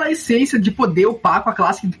 É aquela essência de poder upar com a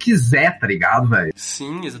classe que tu quiser, tá ligado, velho?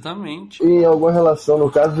 Sim, exatamente. E em alguma relação,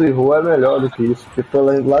 no caso do Hero, é melhor do que isso. Porque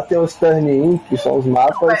lá tem os turn-in, que são os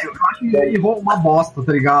mapas. Não, velho, eu acho que Hero uma bosta,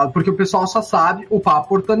 tá ligado? Porque o pessoal só sabe upar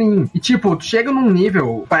por turn-in. E tipo, tu chega num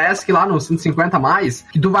nível, parece que lá no 150 mais,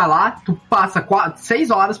 que tu vai lá, tu passa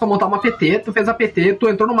 6 horas pra montar uma PT, tu fez a PT, tu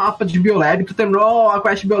entrou no mapa de Biolab, tu terminou a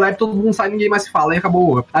quest de Biolab, todo mundo sai, ninguém mais se fala, e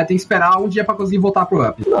acabou o up. Aí tem que esperar um dia pra conseguir voltar pro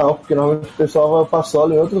up. Não, porque normalmente o pessoal vai pra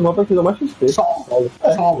solo em outros mapas que dão mais XP. Solo.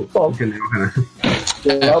 Entendeu, cara?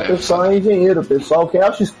 Lá o pessoal é engenheiro, o pessoal quer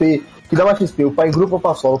o XP, que dá mais XP, o pai em grupo ou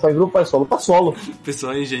pra solo, o pai em grupo ou pra solo. O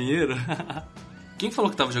pessoal é engenheiro? Quem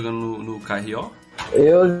falou que tava jogando no KRO?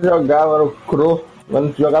 Eu jogava no Crow,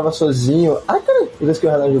 mas jogava sozinho. Ai, cara, por isso que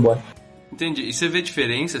eu relógio de boy. Entendi. E você vê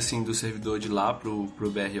diferença, assim, do servidor de lá pro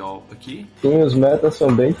BRO aqui? Sim, os metas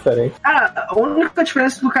são bem diferentes. Cara, a única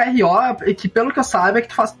diferença do KRO é que, pelo que eu saiba, é que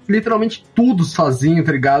tu faz literalmente tudo sozinho,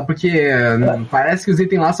 tá ligado? Porque parece que os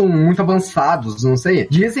itens lá são muito avançados, não sei.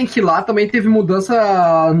 Dizem que lá também teve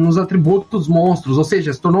mudança nos atributos dos monstros, ou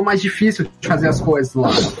seja, se tornou mais difícil de fazer as coisas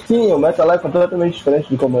lá. Sim, o meta lá é completamente diferente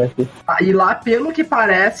de como é aqui. E lá, pelo que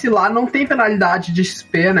parece, lá não tem penalidade de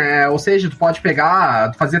XP, né? Ou seja, tu pode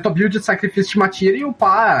pegar, fazer tua build de sacrifício sacrifício de Matira e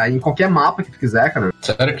upar em qualquer mapa que tu quiser, cara.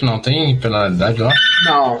 Sério que não tem penalidade lá?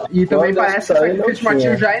 Não, e também Quando parece que o saiu, sacrifício de não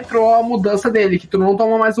Matira tinha. já entrou a mudança dele, que tu não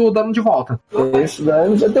toma mais o dano de volta. Isso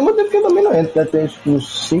daí, já tem muito tempo que eu também não entro, né? Tem tipo,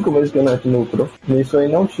 uns 5 meses que eu não entro no Pro. Isso aí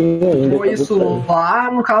não tinha ainda. Foi isso lá,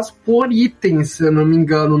 no caso, por itens, se eu não me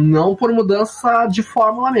engano, não por mudança de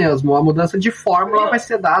fórmula mesmo. A mudança de fórmula vai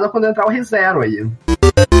ser dada quando entrar o ReZero aí.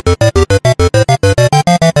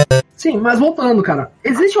 Sim, mas voltando, cara,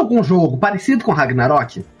 existe algum jogo parecido com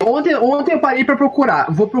Ragnarok? Ontem eu parei pra procurar.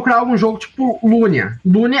 Vou procurar algum jogo tipo Lunia.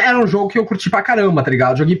 Lunia era um jogo que eu curti pra caramba, tá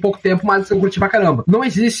ligado? Joguei pouco tempo, mas eu curti pra caramba. Não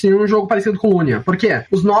existe nenhum jogo parecido com Lunia. Por quê?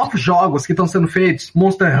 Os novos jogos que estão sendo feitos,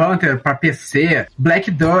 Monster Hunter pra PC, Black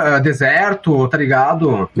Deserto, tá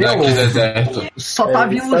ligado? Black Deserto. Só tá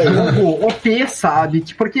vindo jogo OP, sabe?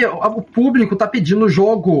 Porque o público tá pedindo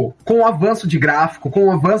jogo com avanço de gráfico,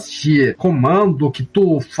 com avanço de comando que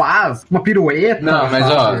tu faz, uma pirueta. Não, mas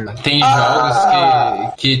sabe? ó, tem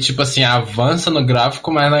jogos que, tipo assim, avança no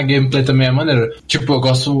gráfico, mas na gameplay também é maneiro. Tipo, eu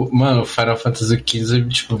gosto, mano, Final Fantasy XV,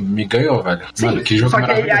 tipo, me ganhou, velho. Sim, mano, que jogo só que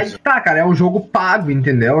maravilhoso. aí tá, cara, é um jogo pago,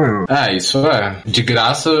 entendeu? Ah, isso é. De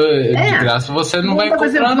graça você não vai Por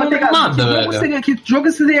exemplo, comprar nada, velho. Que jogo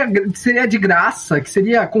seria de graça, que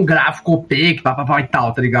seria com gráfico OP, que papapá e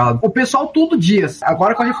tal, tá ligado? O pessoal todo dia.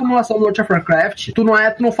 Agora com a reformulação do World of Warcraft, tu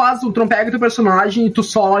não pega teu personagem e tu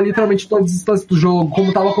sola literalmente todas as instâncias do jogo,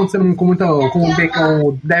 como tava acontecendo com o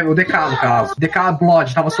DK, no caso. DK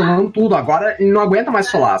Blood, tava solando tudo. Agora ele não aguenta mais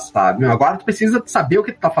solar, sabe? Agora tu precisa saber o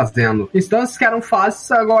que tu tá fazendo. Instâncias que eram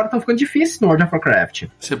fáceis agora estão ficando difíceis no World of Warcraft.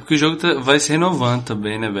 Isso é porque o jogo vai se renovando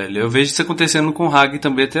também, né, velho? Eu vejo isso acontecendo com o Hag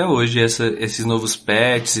também até hoje, esses novos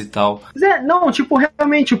patches e tal. Não, tipo,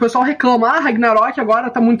 realmente, o pessoal reclama, Ragnarok agora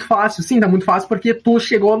tá muito fácil. Sim, tá muito fácil porque tu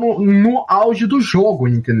chegou no auge do jogo,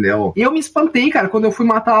 entendeu? E eu me espantei, cara, quando eu fui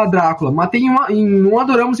matar a Drácula. Matei em um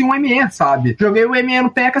Adoramos e um ME, sabe? Joguei o ME no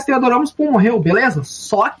pé, castei o Adoramos, pum, morreu, beleza?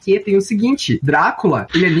 Só que tem o seguinte, Drácula,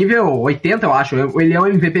 ele é nível 80, eu acho, ele é um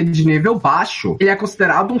MVP de nível baixo. Ele é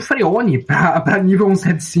considerado um Freone pra nível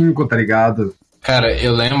 175, tá ligado? Cara,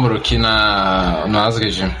 eu lembro que no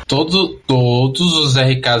Asgard, todos os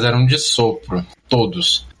RKs eram de sopro.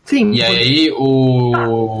 Todos. Sim. E aí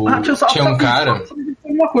tinha um cara...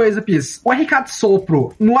 Uma coisa, Pis. O RK de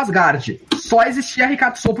sopro no Asgard só existia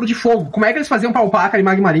RK de sopro de fogo. Como é que eles faziam pra upar aquele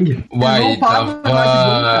Magma Ring? Uai, tava...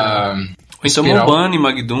 Então Mobana e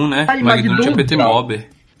Magdum, né? Magdum tinha PT Mober.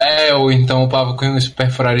 Ou então upava com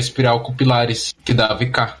perfurar espiral com pilares, que dava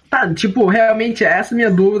IK. Tá, tipo, realmente essa é a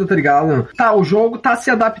minha dúvida, tá ligado? Tá, o jogo tá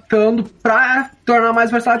se adaptando pra tornar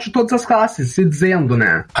mais versátil todas as classes, se dizendo,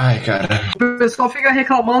 né? Ai, cara. O pessoal fica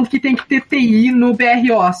reclamando que tem que ter TI no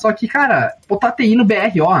BRO, só que, cara, botar TI no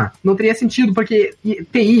BRO não teria sentido, porque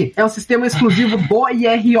TI é um sistema exclusivo do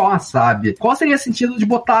IRO, sabe? Qual seria o sentido de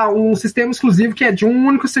botar um sistema exclusivo que é de um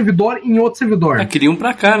único servidor em outro servidor? Queriam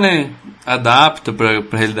pra cá, né? Adapta pra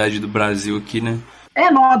realidade do Brasil aqui, né?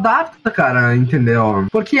 Não adapta, cara, entendeu?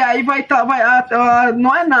 Porque aí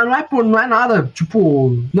não é nada,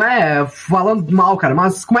 tipo, não é falando mal, cara,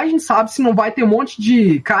 mas como é que a gente sabe se não vai ter um monte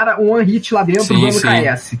de cara, um one hit lá dentro dando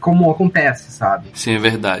KS, como acontece, sabe? Sim, é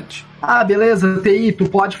verdade. Beleza, TI, tu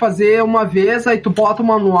pode fazer uma vez, aí tu bota o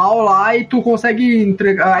manual lá e tu consegue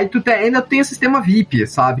entregar, aí ainda tem o sistema VIP,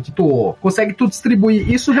 sabe, que tu consegue tu distribuir,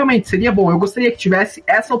 isso realmente seria bom, eu gostaria que tivesse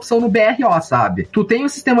essa opção no BRO, sabe, tu tem o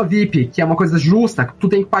sistema VIP, que é uma coisa justa, que tu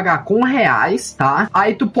tem que pagar com reais, tá,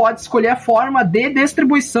 aí tu pode escolher a forma de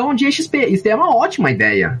distribuição de XP, isso é uma ótima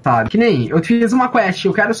ideia, sabe, que nem, eu fiz uma quest,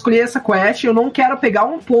 eu quero escolher essa quest, eu não quero pegar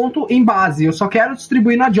um ponto em base, eu só quero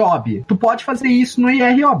distribuir na job, tu pode fazer isso no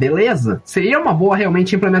IRO, beleza? Seria uma boa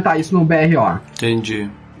realmente implementar isso no BRO. Entendi.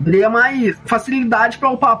 Daria mais facilidade pra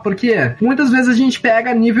upar, porque muitas vezes a gente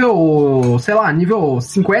pega nível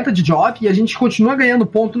 50 de job e a gente continua ganhando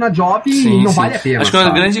ponto na job e não vale a pena. Acho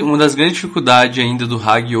que uma das grandes dificuldades ainda do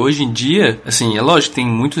Hag hoje em dia, assim, é lógico, tem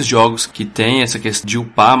muitos jogos que tem essa questão de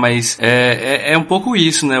upar, mas é um pouco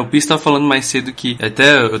isso, né? O Pis tava falando mais cedo que,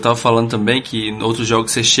 até eu tava falando também que em outros jogos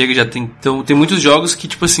você chega e já tem, então tem muitos jogos que,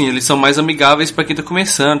 tipo assim, eles são mais amigáveis pra quem tá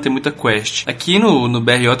começando, tem muita quest. Aqui no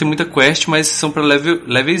BRO tem muita quest, mas são pra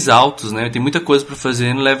level altos, né? Tem muita coisa pra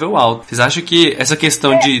fazer no level alto. Vocês acham que essa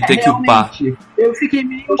questão de ter que upar... Eu fiquei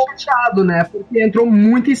meio chateado, né? Porque entrou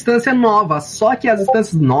muita instância nova. Só que as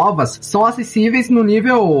instâncias novas são acessíveis no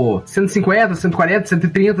nível 150, 140,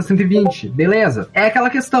 130, 120. Beleza? É aquela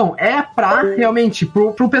questão. É pra, realmente,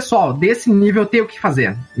 pro pessoal desse nível ter o que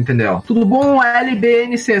fazer. Entendeu? Tudo bom,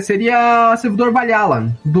 LBNC. Seria servidor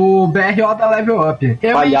Valhalla, do BRO da Level Up.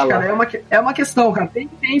 Realmente, cara, é uma questão, cara. Tem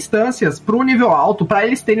que ter instâncias pro nível alto, pra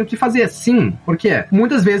eles terem o que fazer. Sim, porque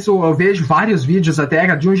muitas vezes eu vejo vários vídeos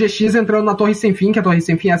até de um GX entrando na Torre Sem Fim, que a Torre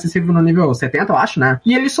Sem Fim é acessível no nível 70, eu acho, né?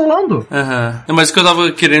 E ele solando. Mas o que eu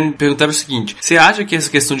tava querendo perguntar é o seguinte: você acha que essa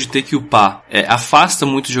questão de ter que upar afasta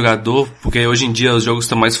muito o jogador? Porque hoje em dia os jogos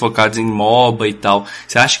estão mais focados em MOBA e tal.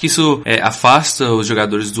 Você acha que isso afasta os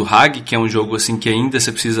jogadores do Hag, que é um jogo assim que ainda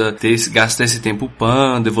você precisa gastar esse tempo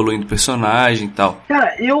upando, evoluindo o personagem e tal?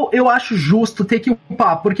 Cara, eu acho justo ter que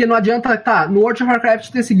upar, porque não adianta, no World of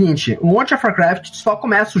Warcraft tem o seguinte: no World of Warcraft só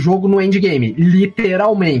começa o jogo no endgame,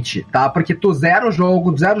 literalmente, tá? Porque tu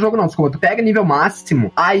tu pega nível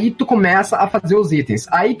máximo, aí tu começa a fazer os itens,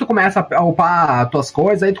 aí tu começa a upar as tuas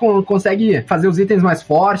coisas, aí tu consegue fazer os itens mais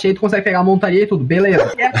fortes, aí tu consegue pegar a montaria e tudo,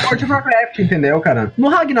 beleza. E é World of Warcraft, entendeu, cara? No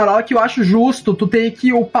Ragnarok eu acho justo tu ter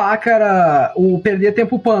que upar, cara, perder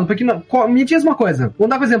tempo upando, porque me diz uma coisa, vou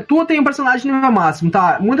dar um exemplo, tu tem um personagem nível máximo,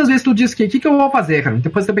 tá? Muitas vezes tu diz que o que eu vou fazer, cara,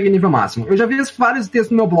 depois que eu peguei nível máximo. Eu já vi vários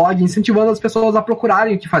textos no meu blog incentivando as pessoas a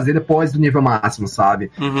procurarem o que fazer depois do nível máximo,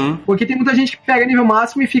 sabe? Porque tem muita gente que pega nível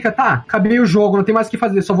máximo e fica, acabei o jogo, não tem mais o que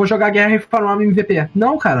fazer, só vou jogar guerra e farmar no MVP.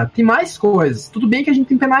 Não, cara, tem mais coisas. Tudo bem que a gente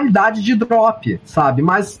tem penalidade de drop, sabe?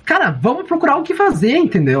 Mas, cara, vamos procurar o que fazer,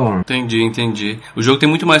 entendeu? Entendi. O jogo tem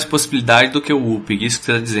muito mais possibilidade do que o up, isso que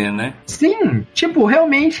você tá dizendo, né? Sim,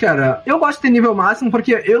 realmente, cara, eu gosto de ter nível máximo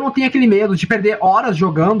porque eu não tenho aquele medo de perder horas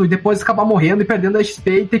jogando e depois acabar morrendo e perdendo a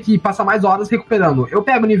XP e ter que passar mais horas recuperando. Eu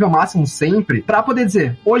pego o nível máximo sempre pra poder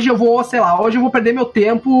dizer, hoje eu vou perder meu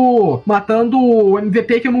tempo matando o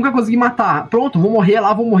MVP que eu nunca consegui matar. Pronto, vou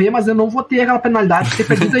morrer, mas eu não vou ter aquela penalidade de ter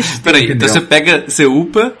perdido a XP. Peraí, então você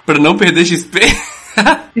upa pra não perder XP?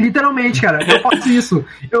 Literalmente, cara, eu faço isso.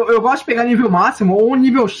 Eu gosto de pegar nível máximo ou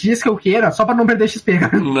nível X que eu queira, só pra não perder XP,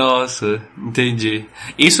 cara. Nossa, entendi.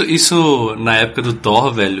 Isso na época do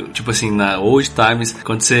Thor, velho, tipo assim, na Old Times,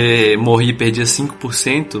 quando você morria e perdia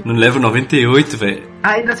 5%, no level 98, velho.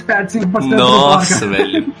 Ainda se perde 5%. Nossa,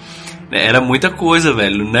 velho. Era muita coisa,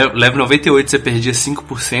 velho. Level 98 você perdia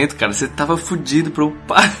 5%, cara. Você tava fudido pra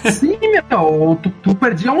upar. Sim, meu. Tu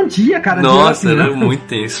perdia um dia, cara. Nossa, era muito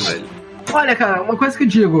tenso, velho. Olha, cara, uma coisa que eu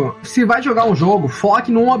digo, se vai jogar um jogo, foque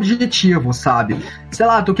num objetivo, sabe? Sei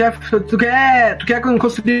lá, tu quer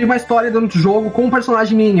construir uma história dentro do jogo com um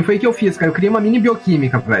personagem mini, foi o que eu fiz, cara, eu criei uma mini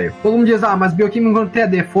bioquímica, velho. Todo mundo diz, mas bioquímica não tem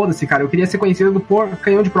AD, foda-se, cara, eu queria ser conhecido por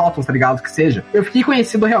canhão de prótons, tá ligado? Que seja. Eu fiquei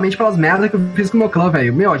conhecido realmente pelas merdas que eu fiz com o meu clã,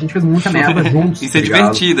 velho. Meu, a gente fez muita merda juntos. Isso é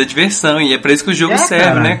divertido, é diversão, e é pra isso que o jogo serve,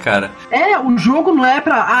 cara, né, cara? O jogo não é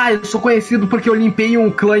pra, eu sou conhecido porque eu limpei um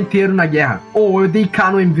clã inteiro na guerra, ou eu dei K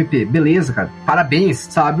no MVP, beleza, cara, parabéns,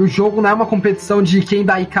 sabe? O jogo não é uma competição de quem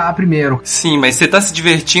dá IK primeiro. Sim, mas você tá se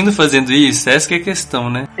divertindo fazendo isso? Essa que é a questão,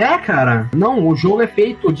 né? Cara. Não, o jogo é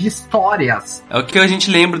feito de histórias. É o que a gente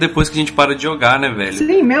lembra depois que a gente para de jogar, né, velho?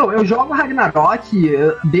 Sim, eu jogo Ragnarok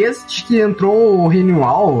desde que entrou o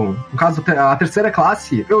Renewal, no caso, a terceira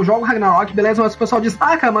classe. Eu jogo Ragnarok, beleza, mas o pessoal diz,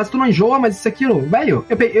 cara, mas tu não enjoa, mas isso aquilo. Velho,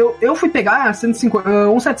 eu fui pegar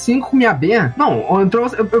 175 com minha B. Não,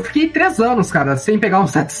 eu fiquei 3 anos, cara, sem pegar um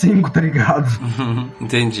 175, tá ligado?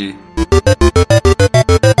 Entendi.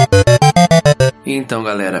 Então,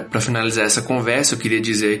 galera, para finalizar essa conversa, eu queria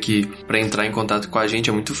dizer que para entrar em contato com a gente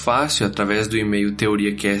é muito fácil, através do e-mail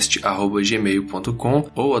teoriacast@gmail.com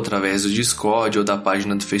ou através do Discord ou da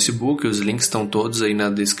página do Facebook. Os links estão todos aí na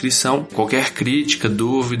descrição. Qualquer crítica,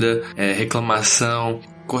 dúvida, reclamação,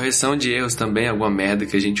 correção de erros também, alguma merda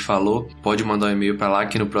que a gente falou, pode mandar um e-mail pra lá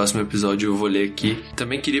que no próximo episódio eu vou ler aqui.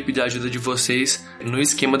 Também queria pedir a ajuda de vocês no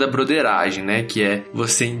esquema da broderagem, né? Que é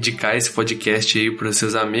você indicar esse podcast aí pros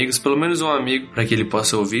seus amigos, pelo menos um amigo, pra que ele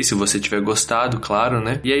possa ouvir, se você tiver gostado, claro,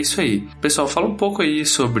 né? E é isso aí. Pessoal, fala um pouco aí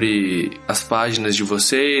sobre as páginas de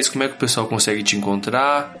vocês, como é que o pessoal consegue te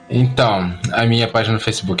encontrar. Então, a minha página no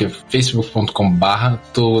Facebook é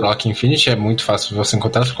facebook.com/Turok Infinity, é muito fácil você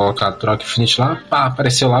encontrar, se colocar Turok Infinity lá,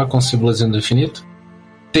 apareceu lá com o símbolozinho do infinito.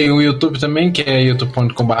 Tem o YouTube também, que é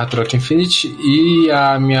youtube.com/Turok Infinity, e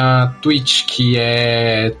a minha Twitch, que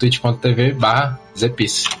é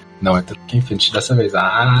twitch.tv/Zepice. Não é Turok Infinity dessa vez.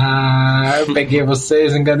 Eu peguei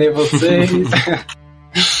vocês, enganei vocês.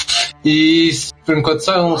 E por enquanto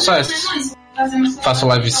só isso. Faço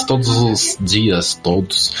lives todos os dias,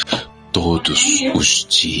 todos os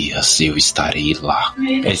dias eu estarei lá.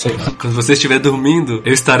 É isso aí. Quando você estiver dormindo,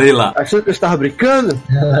 eu estarei lá. Achou que eu estava brincando?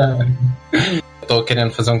 Eu tô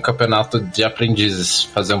querendo fazer um campeonato de aprendizes,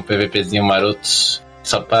 fazer um PVPzinho maroto,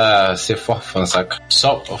 só pra ser forfã, saca?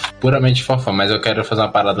 Só puramente forfã, mas eu quero fazer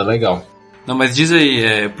uma parada legal. Não, mas diz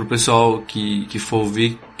aí, pro pessoal que for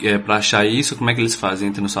ouvir, pra achar isso, como é que eles fazem?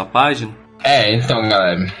 Entra na sua página? Então,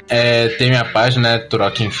 galera, tem minha página, né,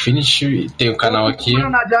 Turok Infinity, tem o canal aqui. Eu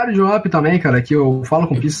na Diário de um Up também, cara, que eu falo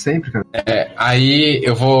com o Piso sempre, cara. Aí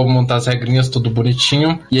eu vou montar as regrinhas tudo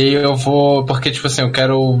bonitinho, e aí eu vou, porque, tipo assim, eu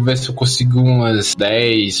quero ver se eu consigo umas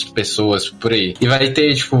 10 pessoas por aí. E vai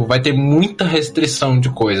ter muita restrição de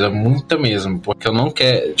coisa, muita mesmo, porque eu não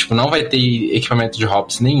quero, não vai ter equipamento de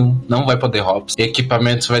hops nenhum, não vai poder hops.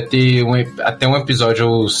 Equipamentos vai ter até um episódio,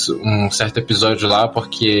 um certo episódio lá,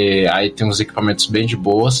 porque aí tem uns equipamentos bem de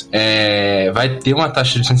boas. Vai ter uma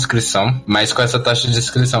taxa de inscrição, mas com essa taxa de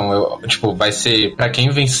inscrição, vai ser pra quem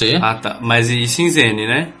vencer. Ah, tá. Mas isso em Zene,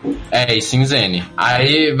 né? Isso em Zene.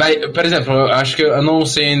 Aí vai, por exemplo, eu acho que eu não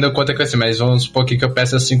sei ainda quanto é que vai ser, mas vamos supor que eu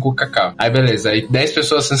peço 5kk. Aí beleza, aí 10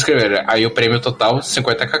 pessoas se inscreveram. Aí o prêmio total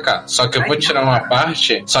 50kk. Só que eu vou tirar uma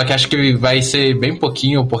parte, só que acho que vai ser bem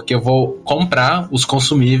pouquinho, porque eu vou comprar os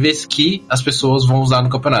consumíveis que as pessoas vão usar no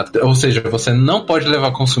campeonato. Ou seja, você não pode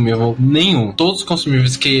levar consumível nenhum. Todos os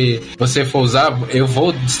consumíveis que você for usar, eu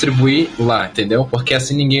vou distribuir lá, entendeu? Porque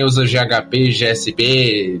assim ninguém usa GHP,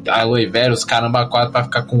 GSP, Aloe Vera, os caramba 4 pra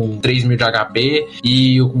ficar com 3.000 de HP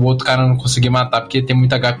e o outro cara não conseguir matar porque tem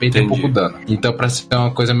muito HP e tem pouco dano. Então pra ser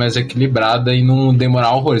uma coisa mais equilibrada e não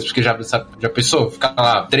demorar horrores, porque já pensou? Ficar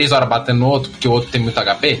lá 3 horas batendo no outro porque o outro tem muito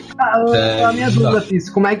HP? A minha dúvida,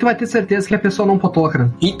 Piso, como é que tu vai ter certeza que a pessoa não potou,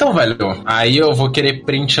 cara? Então, velho, aí eu vou querer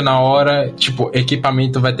print na hora,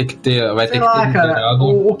 equipamento vai ter que ter... Cara,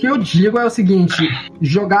 o que eu digo é o seguinte,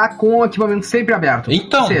 jogar com o equipamento sempre aberto.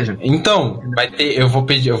 Então, vai ter, eu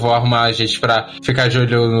vou arrumar a gente pra ficar de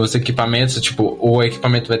olho nos equipamentos, o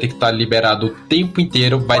equipamento vai ter que estar liberado o tempo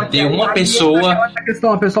inteiro, vai ter uma pessoa...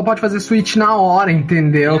 A pessoa pode fazer switch na hora,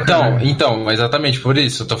 entendeu? Então, exatamente por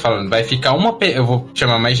isso eu tô falando, vai ficar eu vou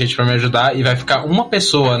chamar mais gente pra me ajudar e vai ficar uma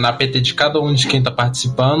pessoa na PT de cada um de quem tá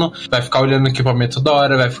participando, vai ficar olhando o equipamento toda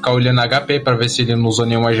hora, vai ficar olhando HP pra ver se ele não usou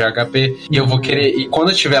nenhuma GHP, e eu vou querer, e quando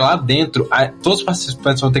eu estiver lá dentro, todos os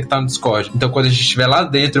participantes vão ter que estar no Discord, então quando a gente estiver lá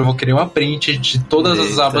dentro, eu vou querer uma print de todas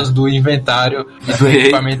as abas do inventário e do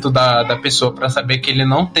equipamento da pessoa pra saber que ele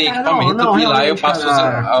não tem equipamento, e lá eu passo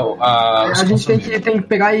a gente tem que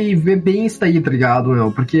pegar e ver bem isso aí, tá ligado,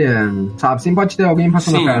 meu? Porque, sabe, sempre pode ter alguém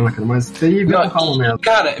passando a perna, cara, mas isso aí vê com calma mesmo.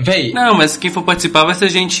 Cara, véi... Não, mas quem for participar vai ser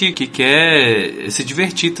gente que quer se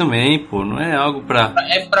divertir também, pô, não é algo pra...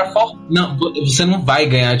 Não, você não vai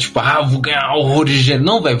ganhar, vou ganhar horrores de dinheiro.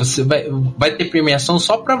 Não, velho, você vai ter premiação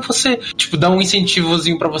só pra você, dar um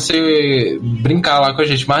incentivozinho pra você brincar lá com a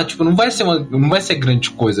gente, mas, não vai ser grande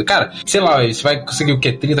coisa. Cara, sei lá, você vai conseguir o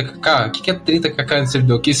quê? 30kk? O que é 30kk nesse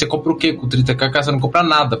servidor aqui? Você compra o quê com 30kk? Você não compra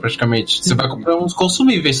nada, praticamente. Você vai comprar uns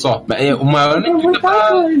consumíveis só. O maior nem fica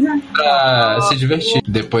pra se divertir.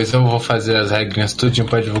 Depois eu vou fazer as regrinhas tudinho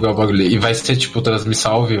pra divulgar o bagulho. E vai ser,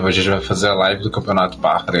 transmissão ao vivo. A gente vai fazer a live do campeonato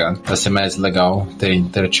par, tá ligado? Vai ser mais legal, ter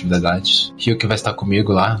interatividade. Ryuk vai estar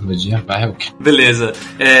comigo lá no dia. Vai, Ryuk. Beleza.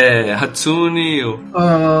 Hatsune...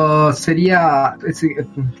 Seria,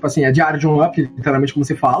 é Diário de um Up, literalmente como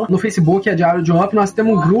se fala. No Facebook é Diário de um Up. Nós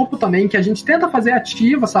temos um grupo também que a gente tenta fazer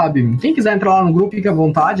ativa, sabe? Quem quiser entrar lá no grupo, fique à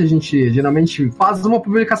vontade. A gente geralmente faz uma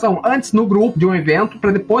publicação antes no grupo de um evento,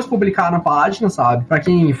 pra depois publicar na página, sabe? Pra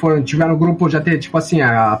quem tiver no grupo já ter,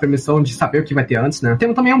 a permissão de saber o que vai ter antes, né?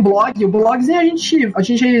 Temos também um blog. O blogzinho a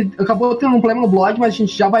gente acabou tendo um problema no blog, mas a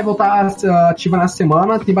gente já vai voltar ativa nessa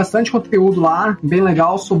semana. Tem bastante conteúdo lá, bem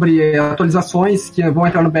legal, sobre atualizações que vão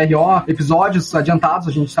entrar no BRO, episódios adiantados,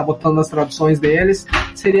 a gente tá botando as traduções deles.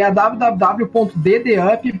 Seria www.ddup.com.br.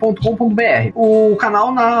 O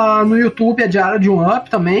canal no YouTube é Diário de um Up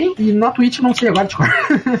também, e na Twitch não sei agora de cor.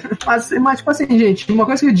 mas gente, uma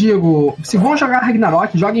coisa que eu digo, se vão jogar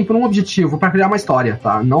Ragnarok, joguem por um objetivo, pra criar uma história,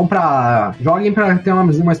 tá? Não pra... Joguem pra ter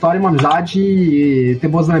uma história, uma amizade e ter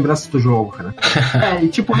boas lembranças do jogo, cara.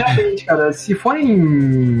 Realmente, cara, se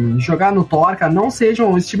forem jogar no Thor, cara, não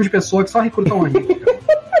sejam esse tipo de pessoa que só recrutam homem.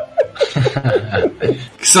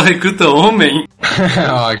 Que só recruta homem?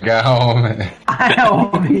 Homem. É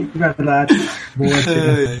homem, verdade. Boa,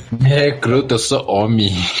 me recruta, eu sou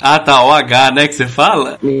homem. Ah, tá, OH, né, que você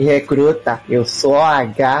fala? Me recruta, eu sou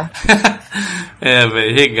OH.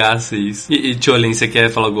 Velho, regaça isso. E Tcholin, você quer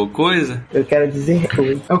falar alguma coisa? Eu quero dizer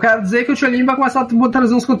oi. Eu quero dizer que o Tcholin vai começar a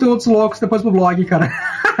trazer uns conteúdos loucos depois pro blog, cara.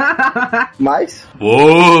 Mais?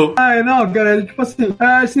 Uou! Não, cara,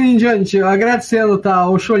 assim, gente, agradecendo, tá?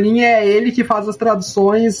 O Tcholin é ele que faz as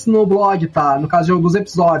traduções no blog, tá? No caso dos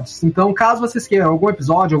episódios. Então, caso vocês queiram algum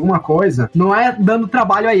episódio, alguma coisa, não é dando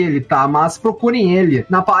trabalho a ele, tá? Mas procurem ele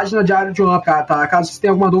na página Diário de um Up, tá? Caso vocês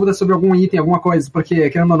tenham alguma dúvida sobre algum item, alguma coisa, porque,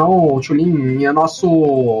 querendo ou não, o Tcholin, é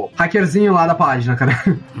nosso hackerzinho lá da página, cara.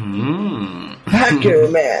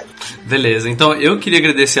 Hacker, man. Beleza, então eu queria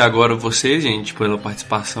agradecer agora você, gente, pela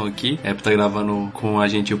participação aqui, por estar gravando com a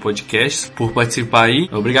gente o podcast, por participar aí.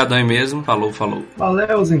 Obrigadão aí mesmo. Falou.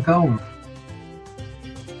 Valeu, então.